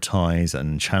Velcro ties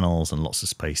and channels and lots of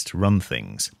space to run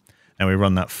things. Now we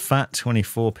run that fat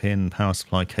 24-pin power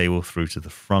supply cable through to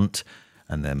the front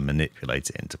and then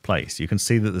manipulate it into place. You can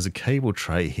see that there's a cable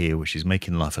tray here, which is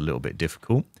making life a little bit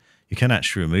difficult. You can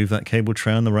actually remove that cable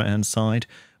tray on the right-hand side,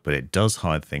 but it does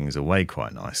hide things away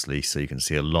quite nicely, so you can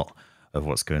see a lot of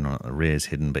what's going on at the rear is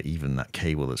hidden, but even that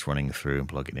cable that's running through and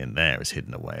plugging in there is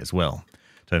hidden away as well.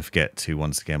 Don't forget to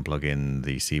once again plug in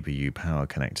the CPU power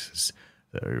connectors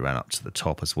that ran up to the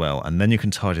top as well, and then you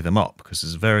can tidy them up because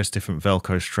there's various different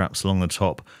Velcro straps along the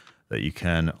top that you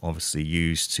can obviously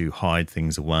use to hide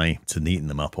things away, to neaten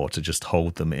them up, or to just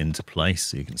hold them into place.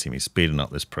 So you can see me speeding up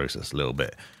this process a little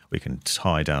bit. We can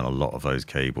tie down a lot of those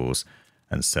cables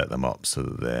and set them up so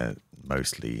that they're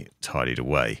mostly tidied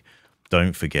away.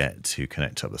 Don't forget to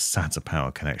connect up the SATA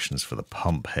power connections for the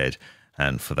pump head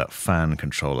and for that fan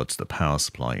controller to the power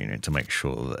supply unit to make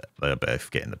sure that they're both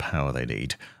getting the power they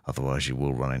need. Otherwise you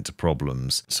will run into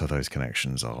problems. So those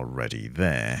connections are already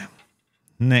there.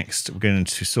 Next, we're going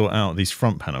to sort out these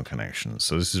front panel connections.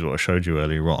 So this is what I showed you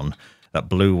earlier on. That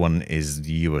blue one is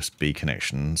the USB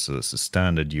connection. So it's a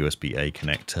standard USB-A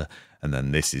connector. And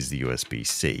then this is the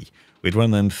USB-C. We'd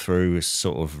run them through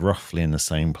sort of roughly in the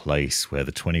same place where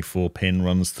the 24-pin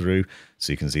runs through.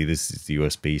 So you can see this is the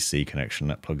USB-C connection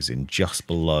that plugs in just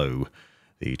below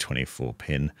the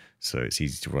 24-pin. So it's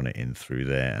easy to run it in through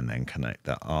there and then connect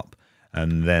that up.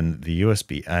 And then the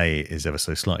USB-A is ever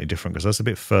so slightly different because that's a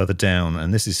bit further down.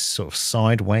 And this is sort of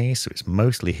sideways, so it's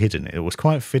mostly hidden. It was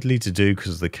quite fiddly to do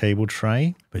because of the cable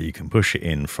tray, but you can push it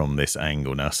in from this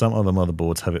angle. Now, some other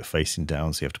motherboards have it facing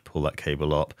down, so you have to pull that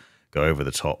cable up, go over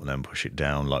the top and then push it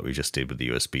down like we just did with the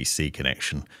USB-C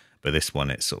connection. but this one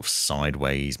it's sort of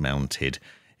sideways mounted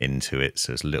into it,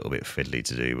 so it's a little bit fiddly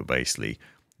to do, but basically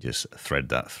just thread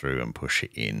that through and push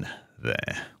it in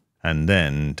there. And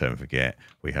then don't forget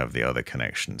we have the other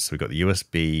connections. So we've got the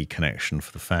USB connection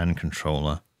for the fan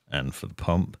controller and for the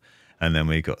pump, and then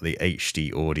we've got the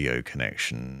HD audio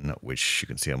connection, which you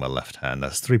can see on my left hand.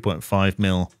 That's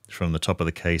 3.5mm from the top of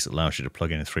the case. It allows you to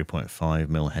plug in a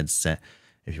 3.5mm headset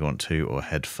if you want to, or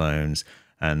headphones,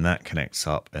 and that connects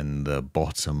up in the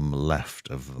bottom left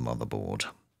of the motherboard.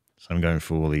 So I'm going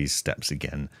through all these steps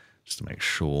again just to make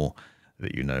sure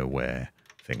that you know where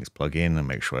things plug in and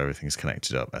make sure everything's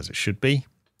connected up as it should be.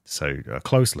 So a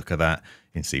close look at that.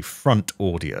 You can see front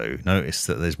audio. Notice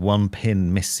that there's one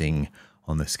pin missing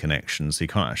on this connection, so you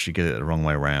can't actually get it the wrong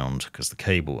way around because the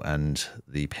cable and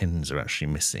the pins are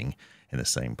actually missing in the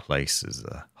same place. As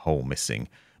a hole missing.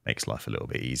 Makes life a little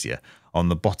bit easier. On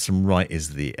the bottom right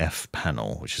is the F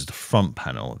panel, which is the front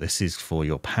panel. This is for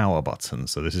your power button,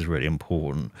 so this is really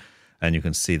important. And you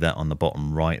can see that on the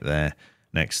bottom right there,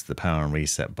 next to the power and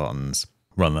reset buttons.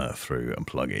 Run that through and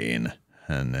plug it in,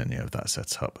 and then you have that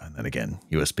set up. And then again,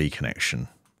 USB connection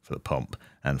for the pump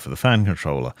and for the fan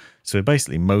controller. So we're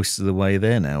basically most of the way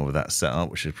there now with that set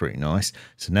up, which is pretty nice.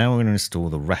 So now we're going to install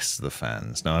the rest of the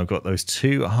fans. Now I've got those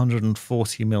two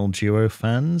 140mm Duo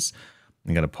fans.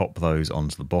 I'm going to pop those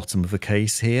onto the bottom of the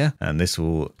case here, and this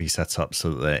will be set up so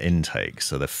that they're intake.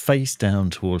 So they're face down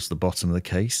towards the bottom of the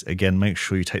case. Again, make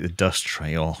sure you take the dust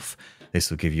tray off. This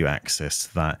will give you access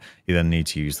to that. You then need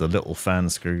to use the little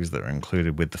fan screws that are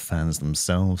included with the fans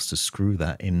themselves to screw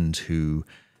that into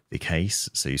the case.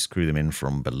 So you screw them in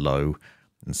from below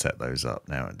and set those up.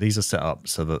 Now, these are set up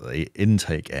so that they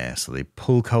intake air, so they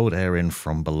pull cold air in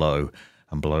from below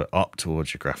and blow it up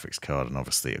towards your graphics card and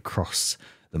obviously across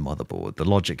the motherboard. The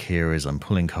logic here is I'm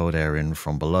pulling cold air in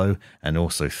from below and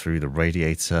also through the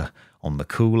radiator on the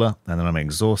cooler, and then I'm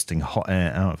exhausting hot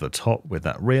air out of the top with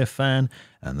that rear fan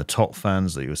and the top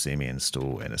fans that you'll see me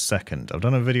install in a second. I've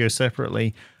done a video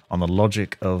separately on the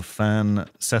logic of fan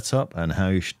setup and how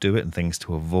you should do it and things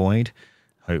to avoid.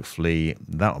 Hopefully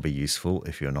that will be useful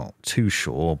if you're not too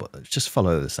sure, but just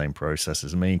follow the same process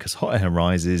as me because hot air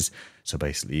rises. So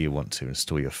basically you want to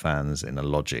install your fans in a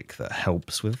logic that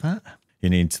helps with that. You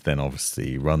need to then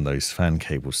obviously run those fan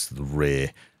cables to the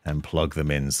rear and plug them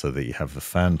in so that you have the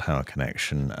fan power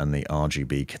connection and the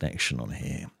RGB connection on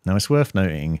here. Now it's worth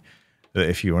noting that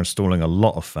if you're installing a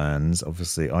lot of fans,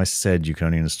 obviously I said you can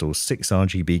only install 6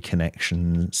 RGB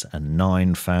connections and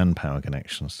 9 fan power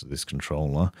connections to this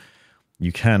controller.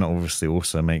 You can obviously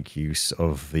also make use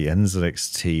of the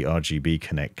NZXT RGB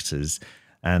connectors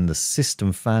and the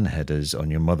system fan headers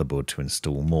on your motherboard to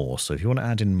install more. So if you want to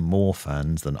add in more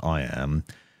fans than I am,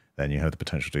 then you have the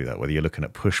potential to do that, whether you're looking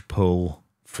at push-pull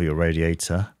for your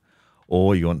radiator,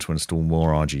 or you want to install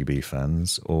more RGB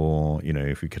fans, or, you know,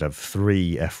 if we could have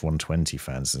 3 F120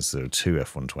 fans instead of 2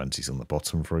 F120s on the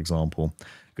bottom, for example.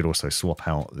 You could also swap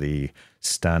out the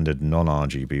standard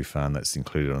non-RGB fan that's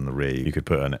included on the rear. You could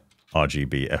put an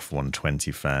RGB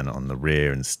F120 fan on the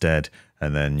rear instead,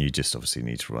 and then you just obviously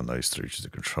need to run those through to the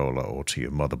controller or to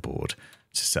your motherboard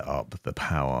to set up the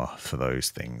power for those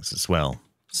things as well.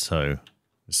 So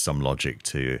there's some logic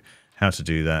to how to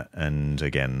do that, and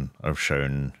again, I've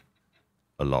shown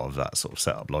a lot of that sort of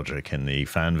setup logic in the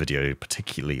fan video,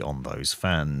 particularly on those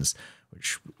fans,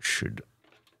 which should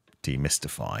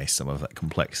demystify some of that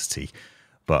complexity.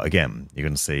 But again, you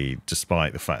can see,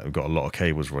 despite the fact we've got a lot of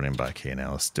cables running back here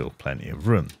now, there's still plenty of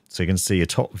room. So you can see a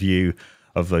top view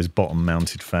of those bottom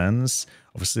mounted fans.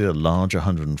 Obviously a larger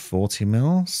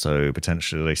 140mm, so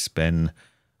potentially they spin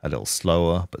a little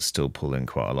slower, but still pull in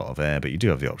quite a lot of air. But you do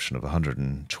have the option of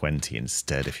 120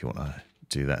 instead if you want to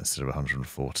do that instead of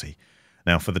 140.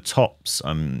 Now for the tops,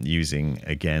 I'm using,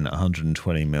 again,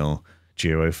 120mm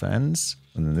Duo fans.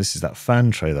 And then this is that fan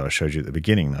tray that I showed you at the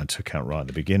beginning that I took out right at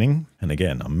the beginning. And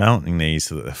again, I'm mounting these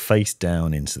so that they're face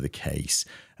down into the case,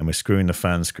 and we're screwing the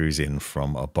fan screws in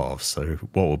from above. So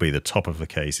what will be the top of the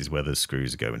case is where the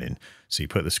screws are going in. So you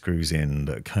put the screws in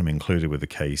that come included with the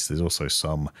case. There's also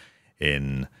some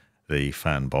in the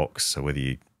fan box. So whether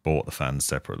you bought the fans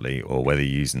separately or whether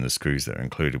you're using the screws that are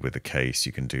included with the case,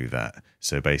 you can do that.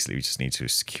 So basically we just need to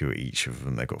secure each of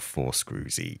them. They've got 4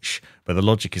 screws each, but the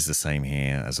logic is the same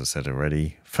here, as I said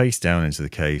already. Face down into the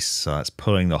case, so that's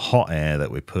pulling the hot air that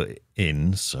we put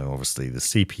in. So obviously the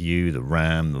CPU, the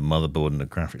RAM, the motherboard and the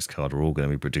graphics card are all going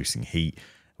to be producing heat,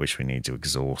 which we need to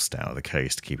exhaust out of the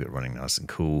case to keep it running nice and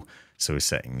cool. So we're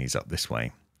setting these up this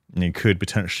way. And you could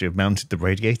potentially have mounted the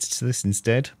radiator to this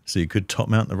instead. So you could top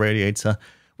mount the radiator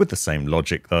with the same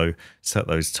logic though, set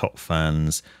those top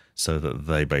fans so that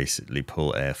they basically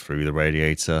pull air through the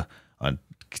radiator. I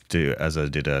do as I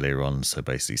did earlier on, so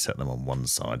basically set them on one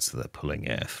side so they're pulling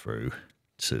air through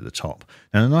to the top.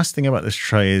 Now the nice thing about this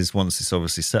tray is once it's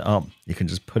obviously set up, you can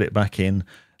just put it back in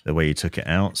the way you took it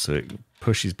out, so it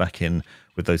pushes back in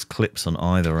with those clips on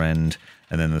either end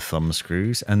and then the thumb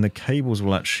screws, and the cables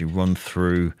will actually run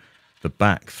through the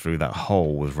back through that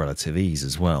hole with relative ease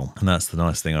as well. And that's the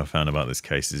nice thing I found about this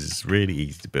case, is it's really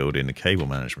easy to build in. The cable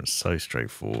management is so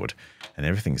straightforward and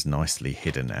everything's nicely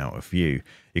hidden out of view.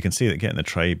 You can see that getting the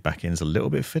tray back in is a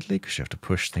little bit fiddly because you have to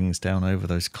push things down over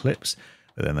those clips,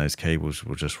 but then those cables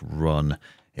will just run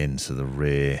into the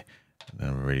rear in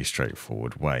a really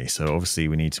straightforward way. So obviously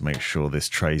we need to make sure this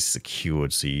tray is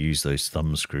secured, so you use those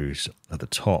thumb screws at the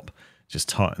top, just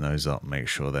tighten those up, make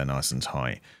sure they're nice and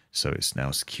tight, so it's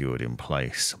now secured in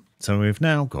place. So we've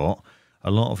now got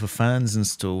a lot of the fans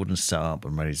installed and set up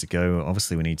and ready to go.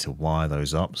 Obviously we need to wire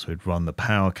those up, so we'd run the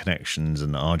power connections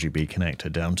and the RGB connector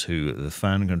down to the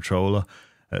fan controller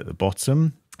at the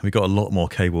bottom. We've got a lot more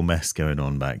cable mess going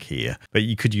on back here, but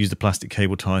you could use the plastic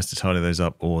cable ties to tidy those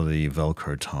up, or the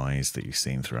Velcro ties that you've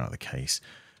seen throughout the case.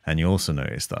 And you also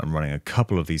notice that I'm running a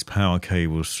couple of these power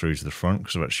cables through to the front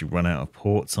because I've actually run out of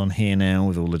ports on here now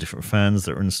with all the different fans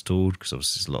that are installed, because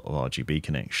obviously there's a lot of RGB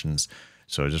connections.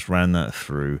 So I just ran that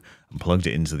through and plugged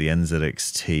it into the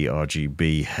NZXT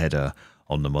RGB header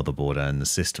on the motherboard and the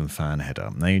system fan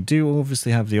header. Now you do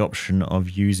obviously have the option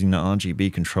of using the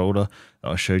RGB controller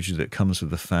that I showed you that comes with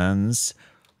the fans.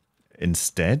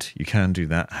 Instead, you can do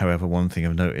that. However, one thing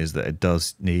I've noticed is that it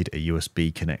does need a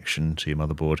USB connection to your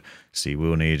motherboard. So you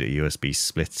will need a USB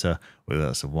splitter, whether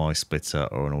that's a Y splitter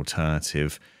or an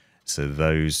alternative. So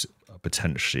those are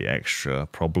potentially extra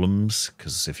problems,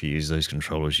 because if you use those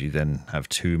controllers, you then have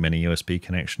too many USB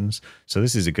connections. So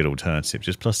this is a good alternative.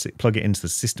 Just plug it into the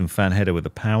system fan header with the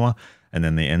power, and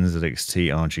then the NZXT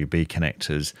RGB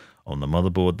connectors on the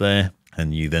motherboard there.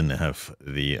 And you then have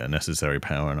the necessary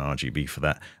power and RGB for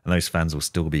that. And those fans will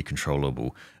still be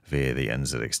controllable via the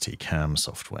NZXT CAM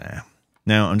software.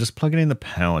 Now I'm just plugging in the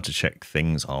power to check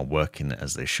things are working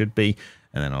as they should be.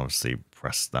 And then obviously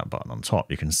press that button on top.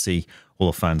 You can see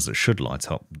all the fans that should light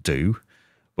up do.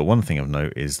 But one thing of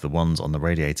note is the ones on the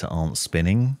radiator aren't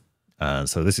spinning.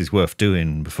 So this is worth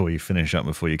doing before you finish up,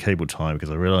 before you cable tie, because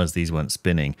I realized these weren't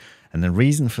spinning. And the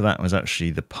reason for that was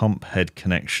actually the pump head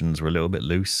connections were a little bit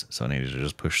loose, so I needed to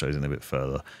just push those in a bit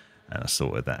further, and I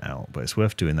sorted that out. But it's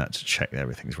worth doing that to check that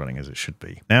everything's running as it should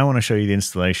be. Now I want to show you the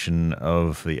installation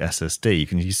of the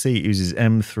SSD. You see it uses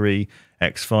M3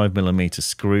 x 5mm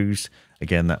screws.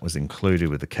 Again, that was included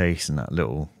with the case in that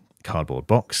little cardboard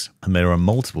box. And there are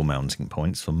multiple mounting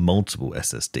points for multiple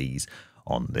SSDs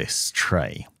on this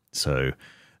tray. So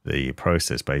the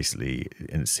process basically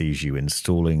sees you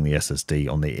installing the SSD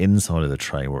on the inside of the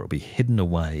tray, where it'll be hidden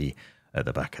away at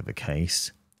the back of the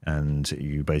case, and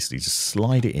you basically just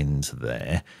slide it into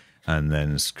there and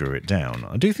then screw it down.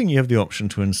 I do think you have the option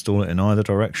to install it in either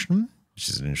direction, which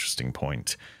is an interesting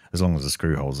point. As long as the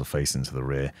screw holes are facing to the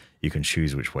rear, you can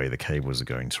choose which way the cables are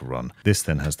going to run. This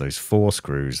then has those 4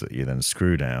 screws that you then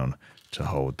screw down to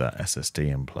hold that SSD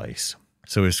in place.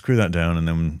 So we'll screw that down, and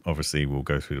then obviously we'll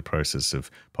go through the process of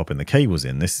popping the cables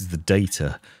in. This is the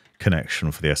data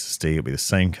connection for the SSD. It'll be the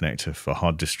same connector for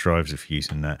hard disk drives if you're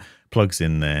using that. Plugs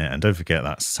in there, and don't forget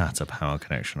that SATA power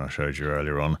connection I showed you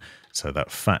earlier on. So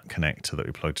that fat connector that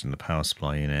we plugged in the power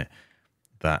supply unit,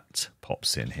 that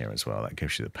pops in here as well. That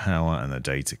gives you the power and the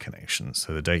data connection.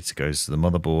 So the data goes to the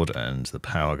motherboard and the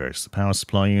power goes to the power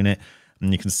supply unit.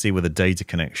 And you can see where the data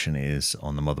connection is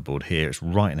on the motherboard here. It's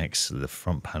right next to the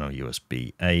front panel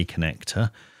USB-A connector.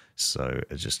 So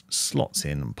it just slots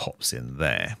in and pops in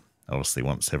there. Obviously,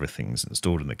 once everything's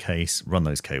installed in the case, run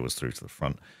those cables through to the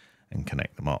front and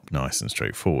connect them up nice and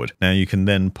straightforward. Now you can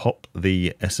then pop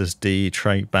the SSD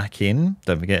tray back in.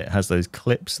 Don't forget it has those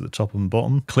clips at the top and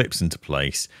bottom. Clips into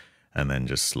place and then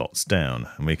just slots down.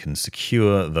 And we can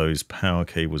secure those power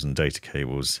cables and data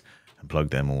cables and plug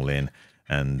them all in,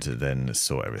 and then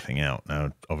sort everything out.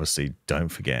 Now, obviously, don't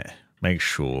forget, make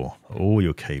sure all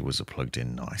your cables are plugged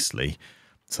in nicely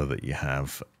so that you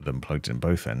have them plugged in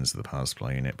both ends of the power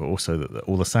supply unit, but also that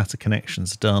all the SATA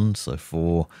connections are done. So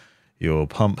for your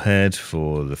pump head,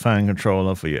 for the fan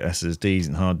controller, for your SSDs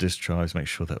and hard disk drives, make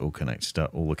sure they're all connected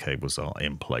up. All the cables are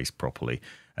in place properly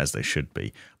as they should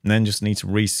be. And then just need to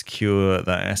re-secure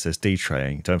that SSD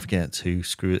tray. Don't forget to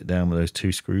screw it down with those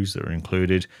 2 screws that are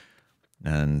included,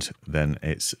 and then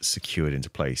it's secured into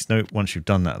place. Note, once you've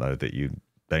done that though, that you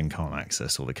then can't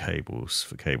access all the cables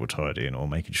for cable tidying or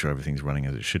making sure everything's running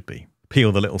as it should be.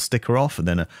 Peel the little sticker off, and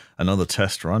then another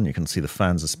test run. You can see the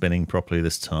fans are spinning properly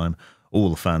this time. All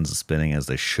the fans are spinning as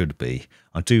they should be.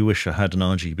 I do wish I had an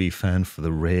RGB fan for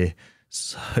the rear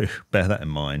So bear that in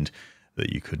mind,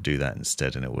 that you could do that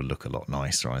instead and it will look a lot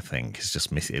nicer, I think. It's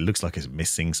just missing, it looks like it's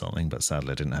missing something, but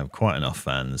sadly I didn't have quite enough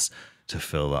fans to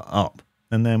fill that up.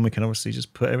 And then we can obviously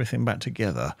just put everything back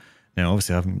together. Now,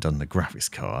 obviously I haven't done the graphics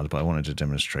card, but I wanted to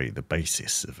demonstrate the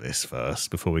basis of this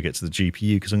first before we get to the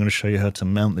GPU, because I'm going to show you how to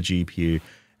mount the GPU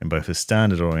in both a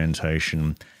standard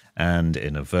orientation and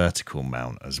in a vertical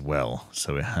mount as well.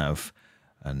 So we have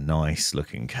a nice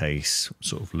looking case,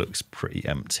 sort of looks pretty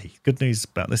empty. Good news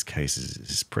about this case is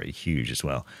it's pretty huge as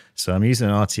well. So I'm using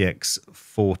an RTX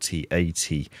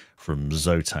 4080 from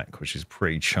Zotac, which is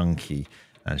pretty chunky,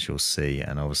 as you'll see,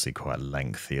 and obviously quite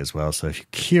lengthy as well. So if you're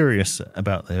curious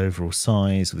about the overall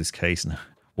size of this case and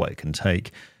what it can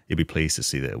take, you'll be pleased to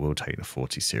see that it will take the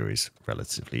 40 series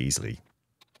relatively easily.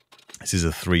 This is a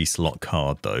 3-slot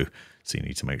card though, so you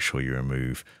need to make sure you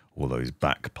remove all those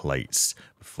back plates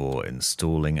before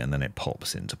installing, and then it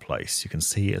pops into place. You can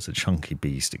see it's a chunky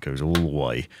beast. It goes all the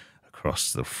way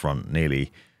across the front,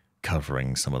 nearly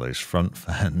covering some of those front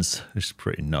fans, which is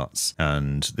pretty nuts.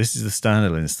 And this is the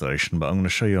standard installation, but I'm going to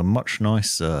show you a much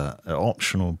nicer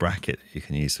optional bracket that you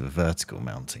can use for vertical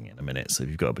mounting in a minute. So if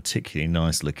you've got a particularly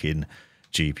nice looking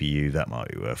GPU, that might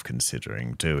be worth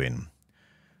considering doing.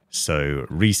 So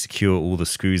re-secure all the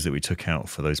screws that we took out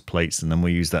for those plates, and then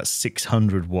we'll use that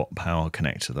 600 watt power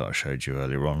connector that I showed you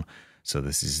earlier on. So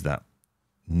this is that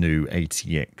new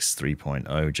ATX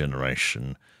 3.0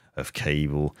 generation of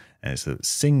cable, and it's a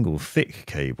single thick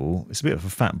cable. It's a bit of a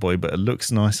fat boy, but it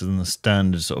looks nicer than the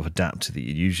standard sort of adapter that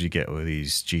you usually get with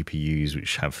these GPUs,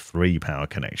 which have 3 power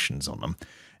connections on them.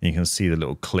 And you can see the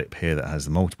little clip here that has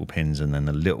the multiple pins and then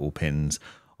the little pins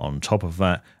on top of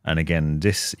that. And again,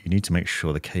 this, you need to make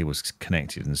sure the cable's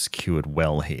connected and secured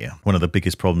well here. One of the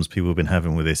biggest problems people have been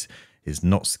having with this is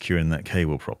not securing that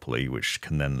cable properly, which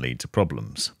can then lead to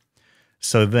problems.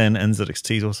 So then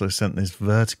NZXT's also sent this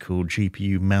vertical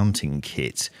GPU mounting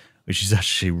kit, which is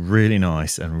actually really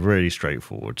nice and really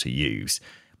straightforward to use.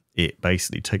 It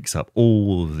basically takes up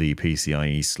all of the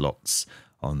PCIe slots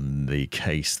on the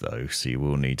case though, so you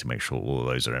will need to make sure all of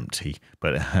those are empty.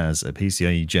 But it has a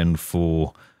PCIe Gen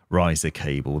 4 riser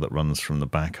cable that runs from the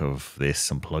back of this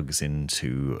and plugs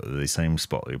into the same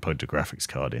spot that you plugged a graphics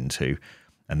card into,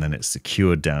 and then it's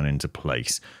secured down into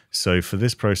place. So for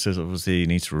this process, obviously you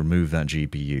need to remove that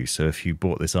GPU. So if you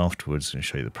bought this afterwards, I'm going to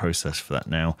show you the process for that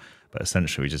now, but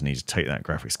essentially we just need to take that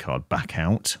graphics card back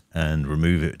out and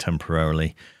remove it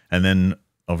temporarily. And then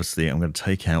obviously I'm going to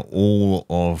take out all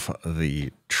of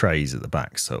the trays at the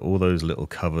back, so all those little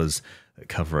covers that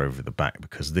cover over the back,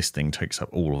 because this thing takes up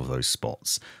all of those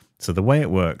spots. So the way it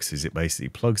works is it basically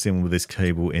plugs in with this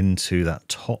cable into that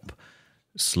top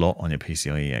slot on your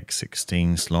PCIe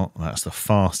X16 slot. That's the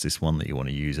fastest one that you want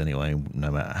to use anyway,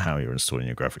 no matter how you're installing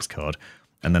your graphics card.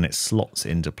 And then it slots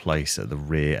into place at the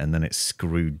rear, and then it's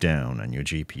screwed down, and your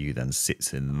GPU then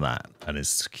sits in that and is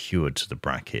secured to the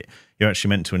bracket. You're actually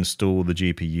meant to install the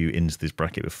GPU into this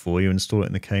bracket before you install it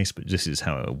in the case, but this is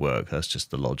how it will work. That's just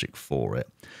the logic for it.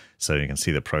 So you can see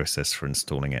the process for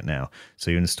installing it now. So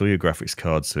you install your graphics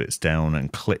card so it's down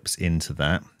and clips into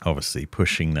that, obviously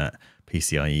pushing that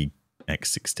PCIe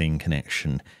X16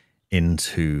 connection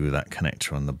into that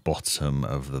connector on the bottom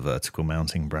of the vertical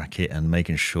mounting bracket, and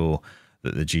making sure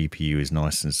that the GPU is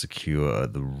nice and secure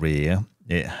at the rear.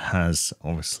 It has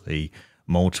obviously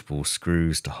multiple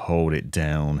screws to hold it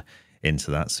down into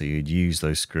that, so you'd use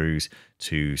those screws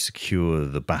to secure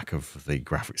the back of the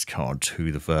graphics card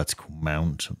to the vertical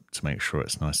mount to make sure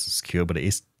it's nice and secure. But it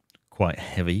is quite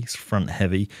heavy, it's front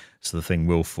heavy, so the thing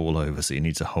will fall over, so you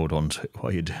need to hold on to it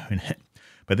while you're doing it.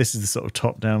 But this is the sort of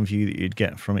top-down view that you'd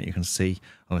get from it. You can see,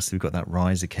 obviously, we've got that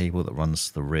riser cable that runs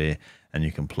to the rear, and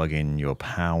you can plug in your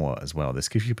power as well. This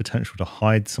gives you potential to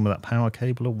hide some of that power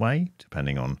cable away,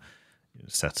 depending on your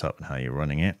setup and how you're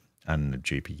running it, and the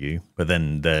GPU. But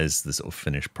then there's the sort of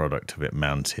finished product of it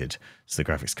mounted. So the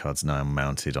graphics card's now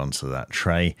mounted onto that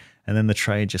tray, and then the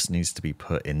tray just needs to be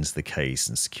put into the case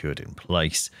and secured in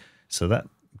place. So that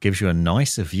gives you a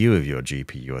nicer view of your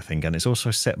GPU, I think, and it's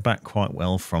also set back quite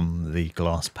well from the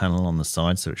glass panel on the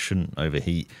side, so it shouldn't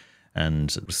overheat,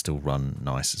 and it will still run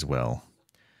nice as well.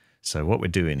 So what we're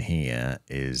doing here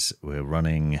is we're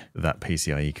running that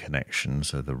PCIe connection,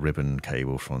 so the ribbon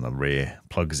cable from the rear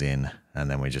plugs in, and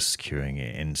then we're just securing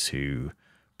it into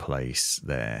place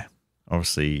there.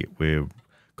 Obviously, we've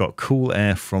got cool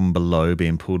air from below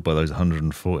being pulled by those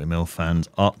 140mm fans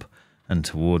up and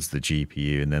towards the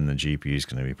GPU, and then the GPU is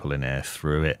going to be pulling air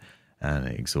through it and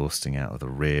exhausting out of the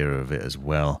rear of it as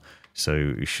well. So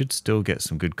you should still get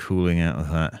some good cooling out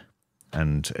of that.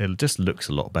 and it just looks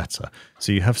a lot better.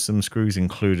 So you have some screws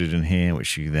included in here,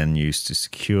 which you then use to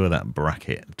secure that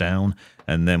bracket down.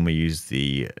 And then we use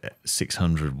the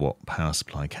 600 watt power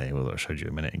supply cable that I showed you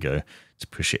a minute ago to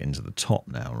push it into the top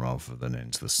now rather than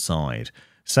into the side.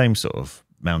 Same sort of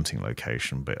mounting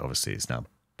location, but obviously it's now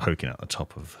poking out the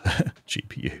top of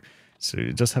GPU. So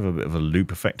it does have a bit of a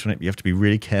loop effect on it. You have to be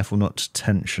really careful not to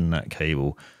tension that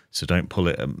cable. So don't pull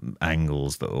it at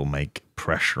angles that will make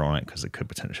pressure on it, because it could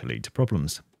potentially lead to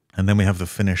problems. And then we have the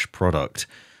finished product.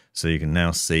 So you can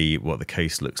now see what the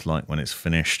case looks like when it's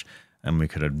finished, and we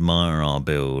could admire our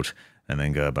build and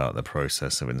then go about the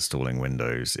process of installing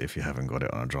Windows if you haven't got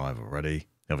it on a drive already.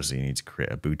 Obviously you need to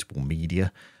create a bootable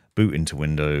media, boot into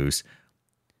Windows,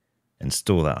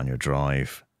 install that on your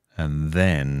drive, and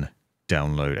then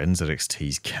download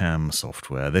NZXT's CAM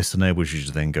software. This enables you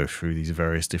to then go through these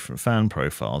various different fan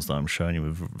profiles that I'm showing you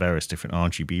with various different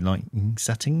RGB lighting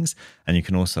settings. And you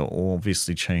can also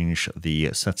obviously change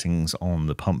the settings on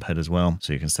the pump head as well.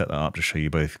 So you can set that up to show you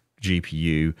both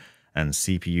GPU and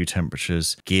CPU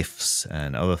temperatures, GIFs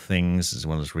and other things, as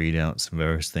well as readouts and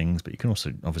various things. But you can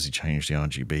also obviously change the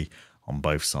RGB on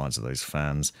both sides of those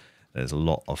fans. There's a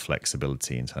lot of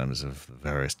flexibility in terms of the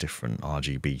various different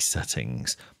RGB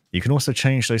settings. You can also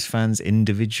change those fans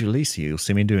individually, so you'll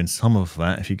see me doing some of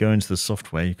that. If you go into the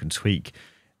software, you can tweak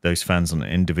those fans on an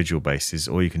individual basis,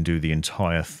 or you can do the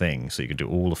entire thing. So you can do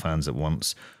all the fans at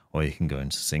once, or you can go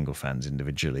into single fans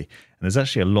individually. And there's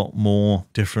actually a lot more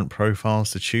different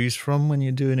profiles to choose from when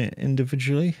you're doing it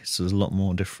individually. So there's a lot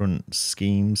more different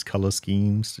schemes, color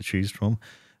schemes to choose from.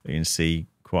 You can see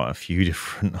quite a few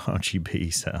different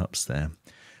RGB setups there.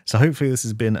 So hopefully this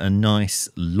has been a nice,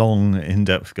 long,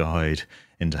 in-depth guide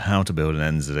into how to build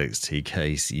an NZXT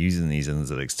case using these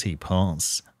NZXT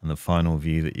parts and the final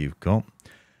view that you've got.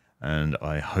 And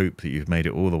I hope that you've made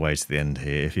it all the way to the end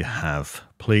here. If you have,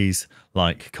 please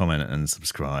like, comment and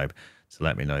subscribe to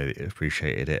let me know that you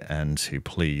appreciated it, and to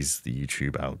please the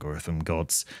YouTube algorithm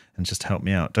gods and just help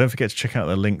me out. Don't forget to check out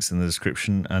the links in the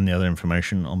description and the other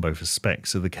information on both the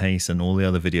specs of the case and all the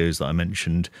other videos that I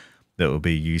mentioned that will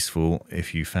be useful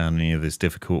if you found any of this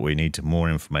difficult or you need more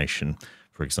information,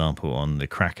 for example, on the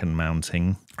Kraken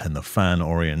mounting and the fan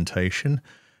orientation.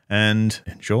 And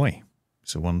enjoy.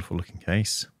 It's a wonderful looking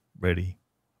case. Ready,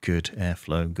 good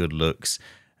airflow, good looks,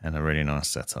 and a really nice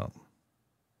setup.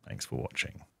 Thanks for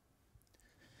watching.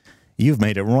 You've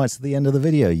made it right to the end of the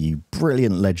video, you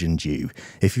brilliant legend you.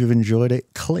 If you've enjoyed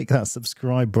it, click that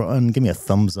subscribe button, give me a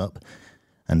thumbs up,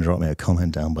 and drop me a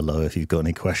comment down below if you've got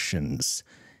any questions.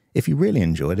 If you really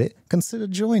enjoyed it, consider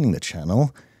joining the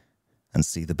channel and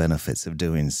see the benefits of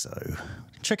doing so.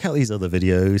 Check out these other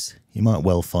videos. You might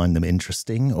well find them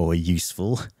interesting or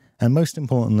useful. And most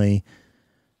importantly,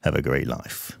 have a great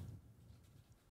life.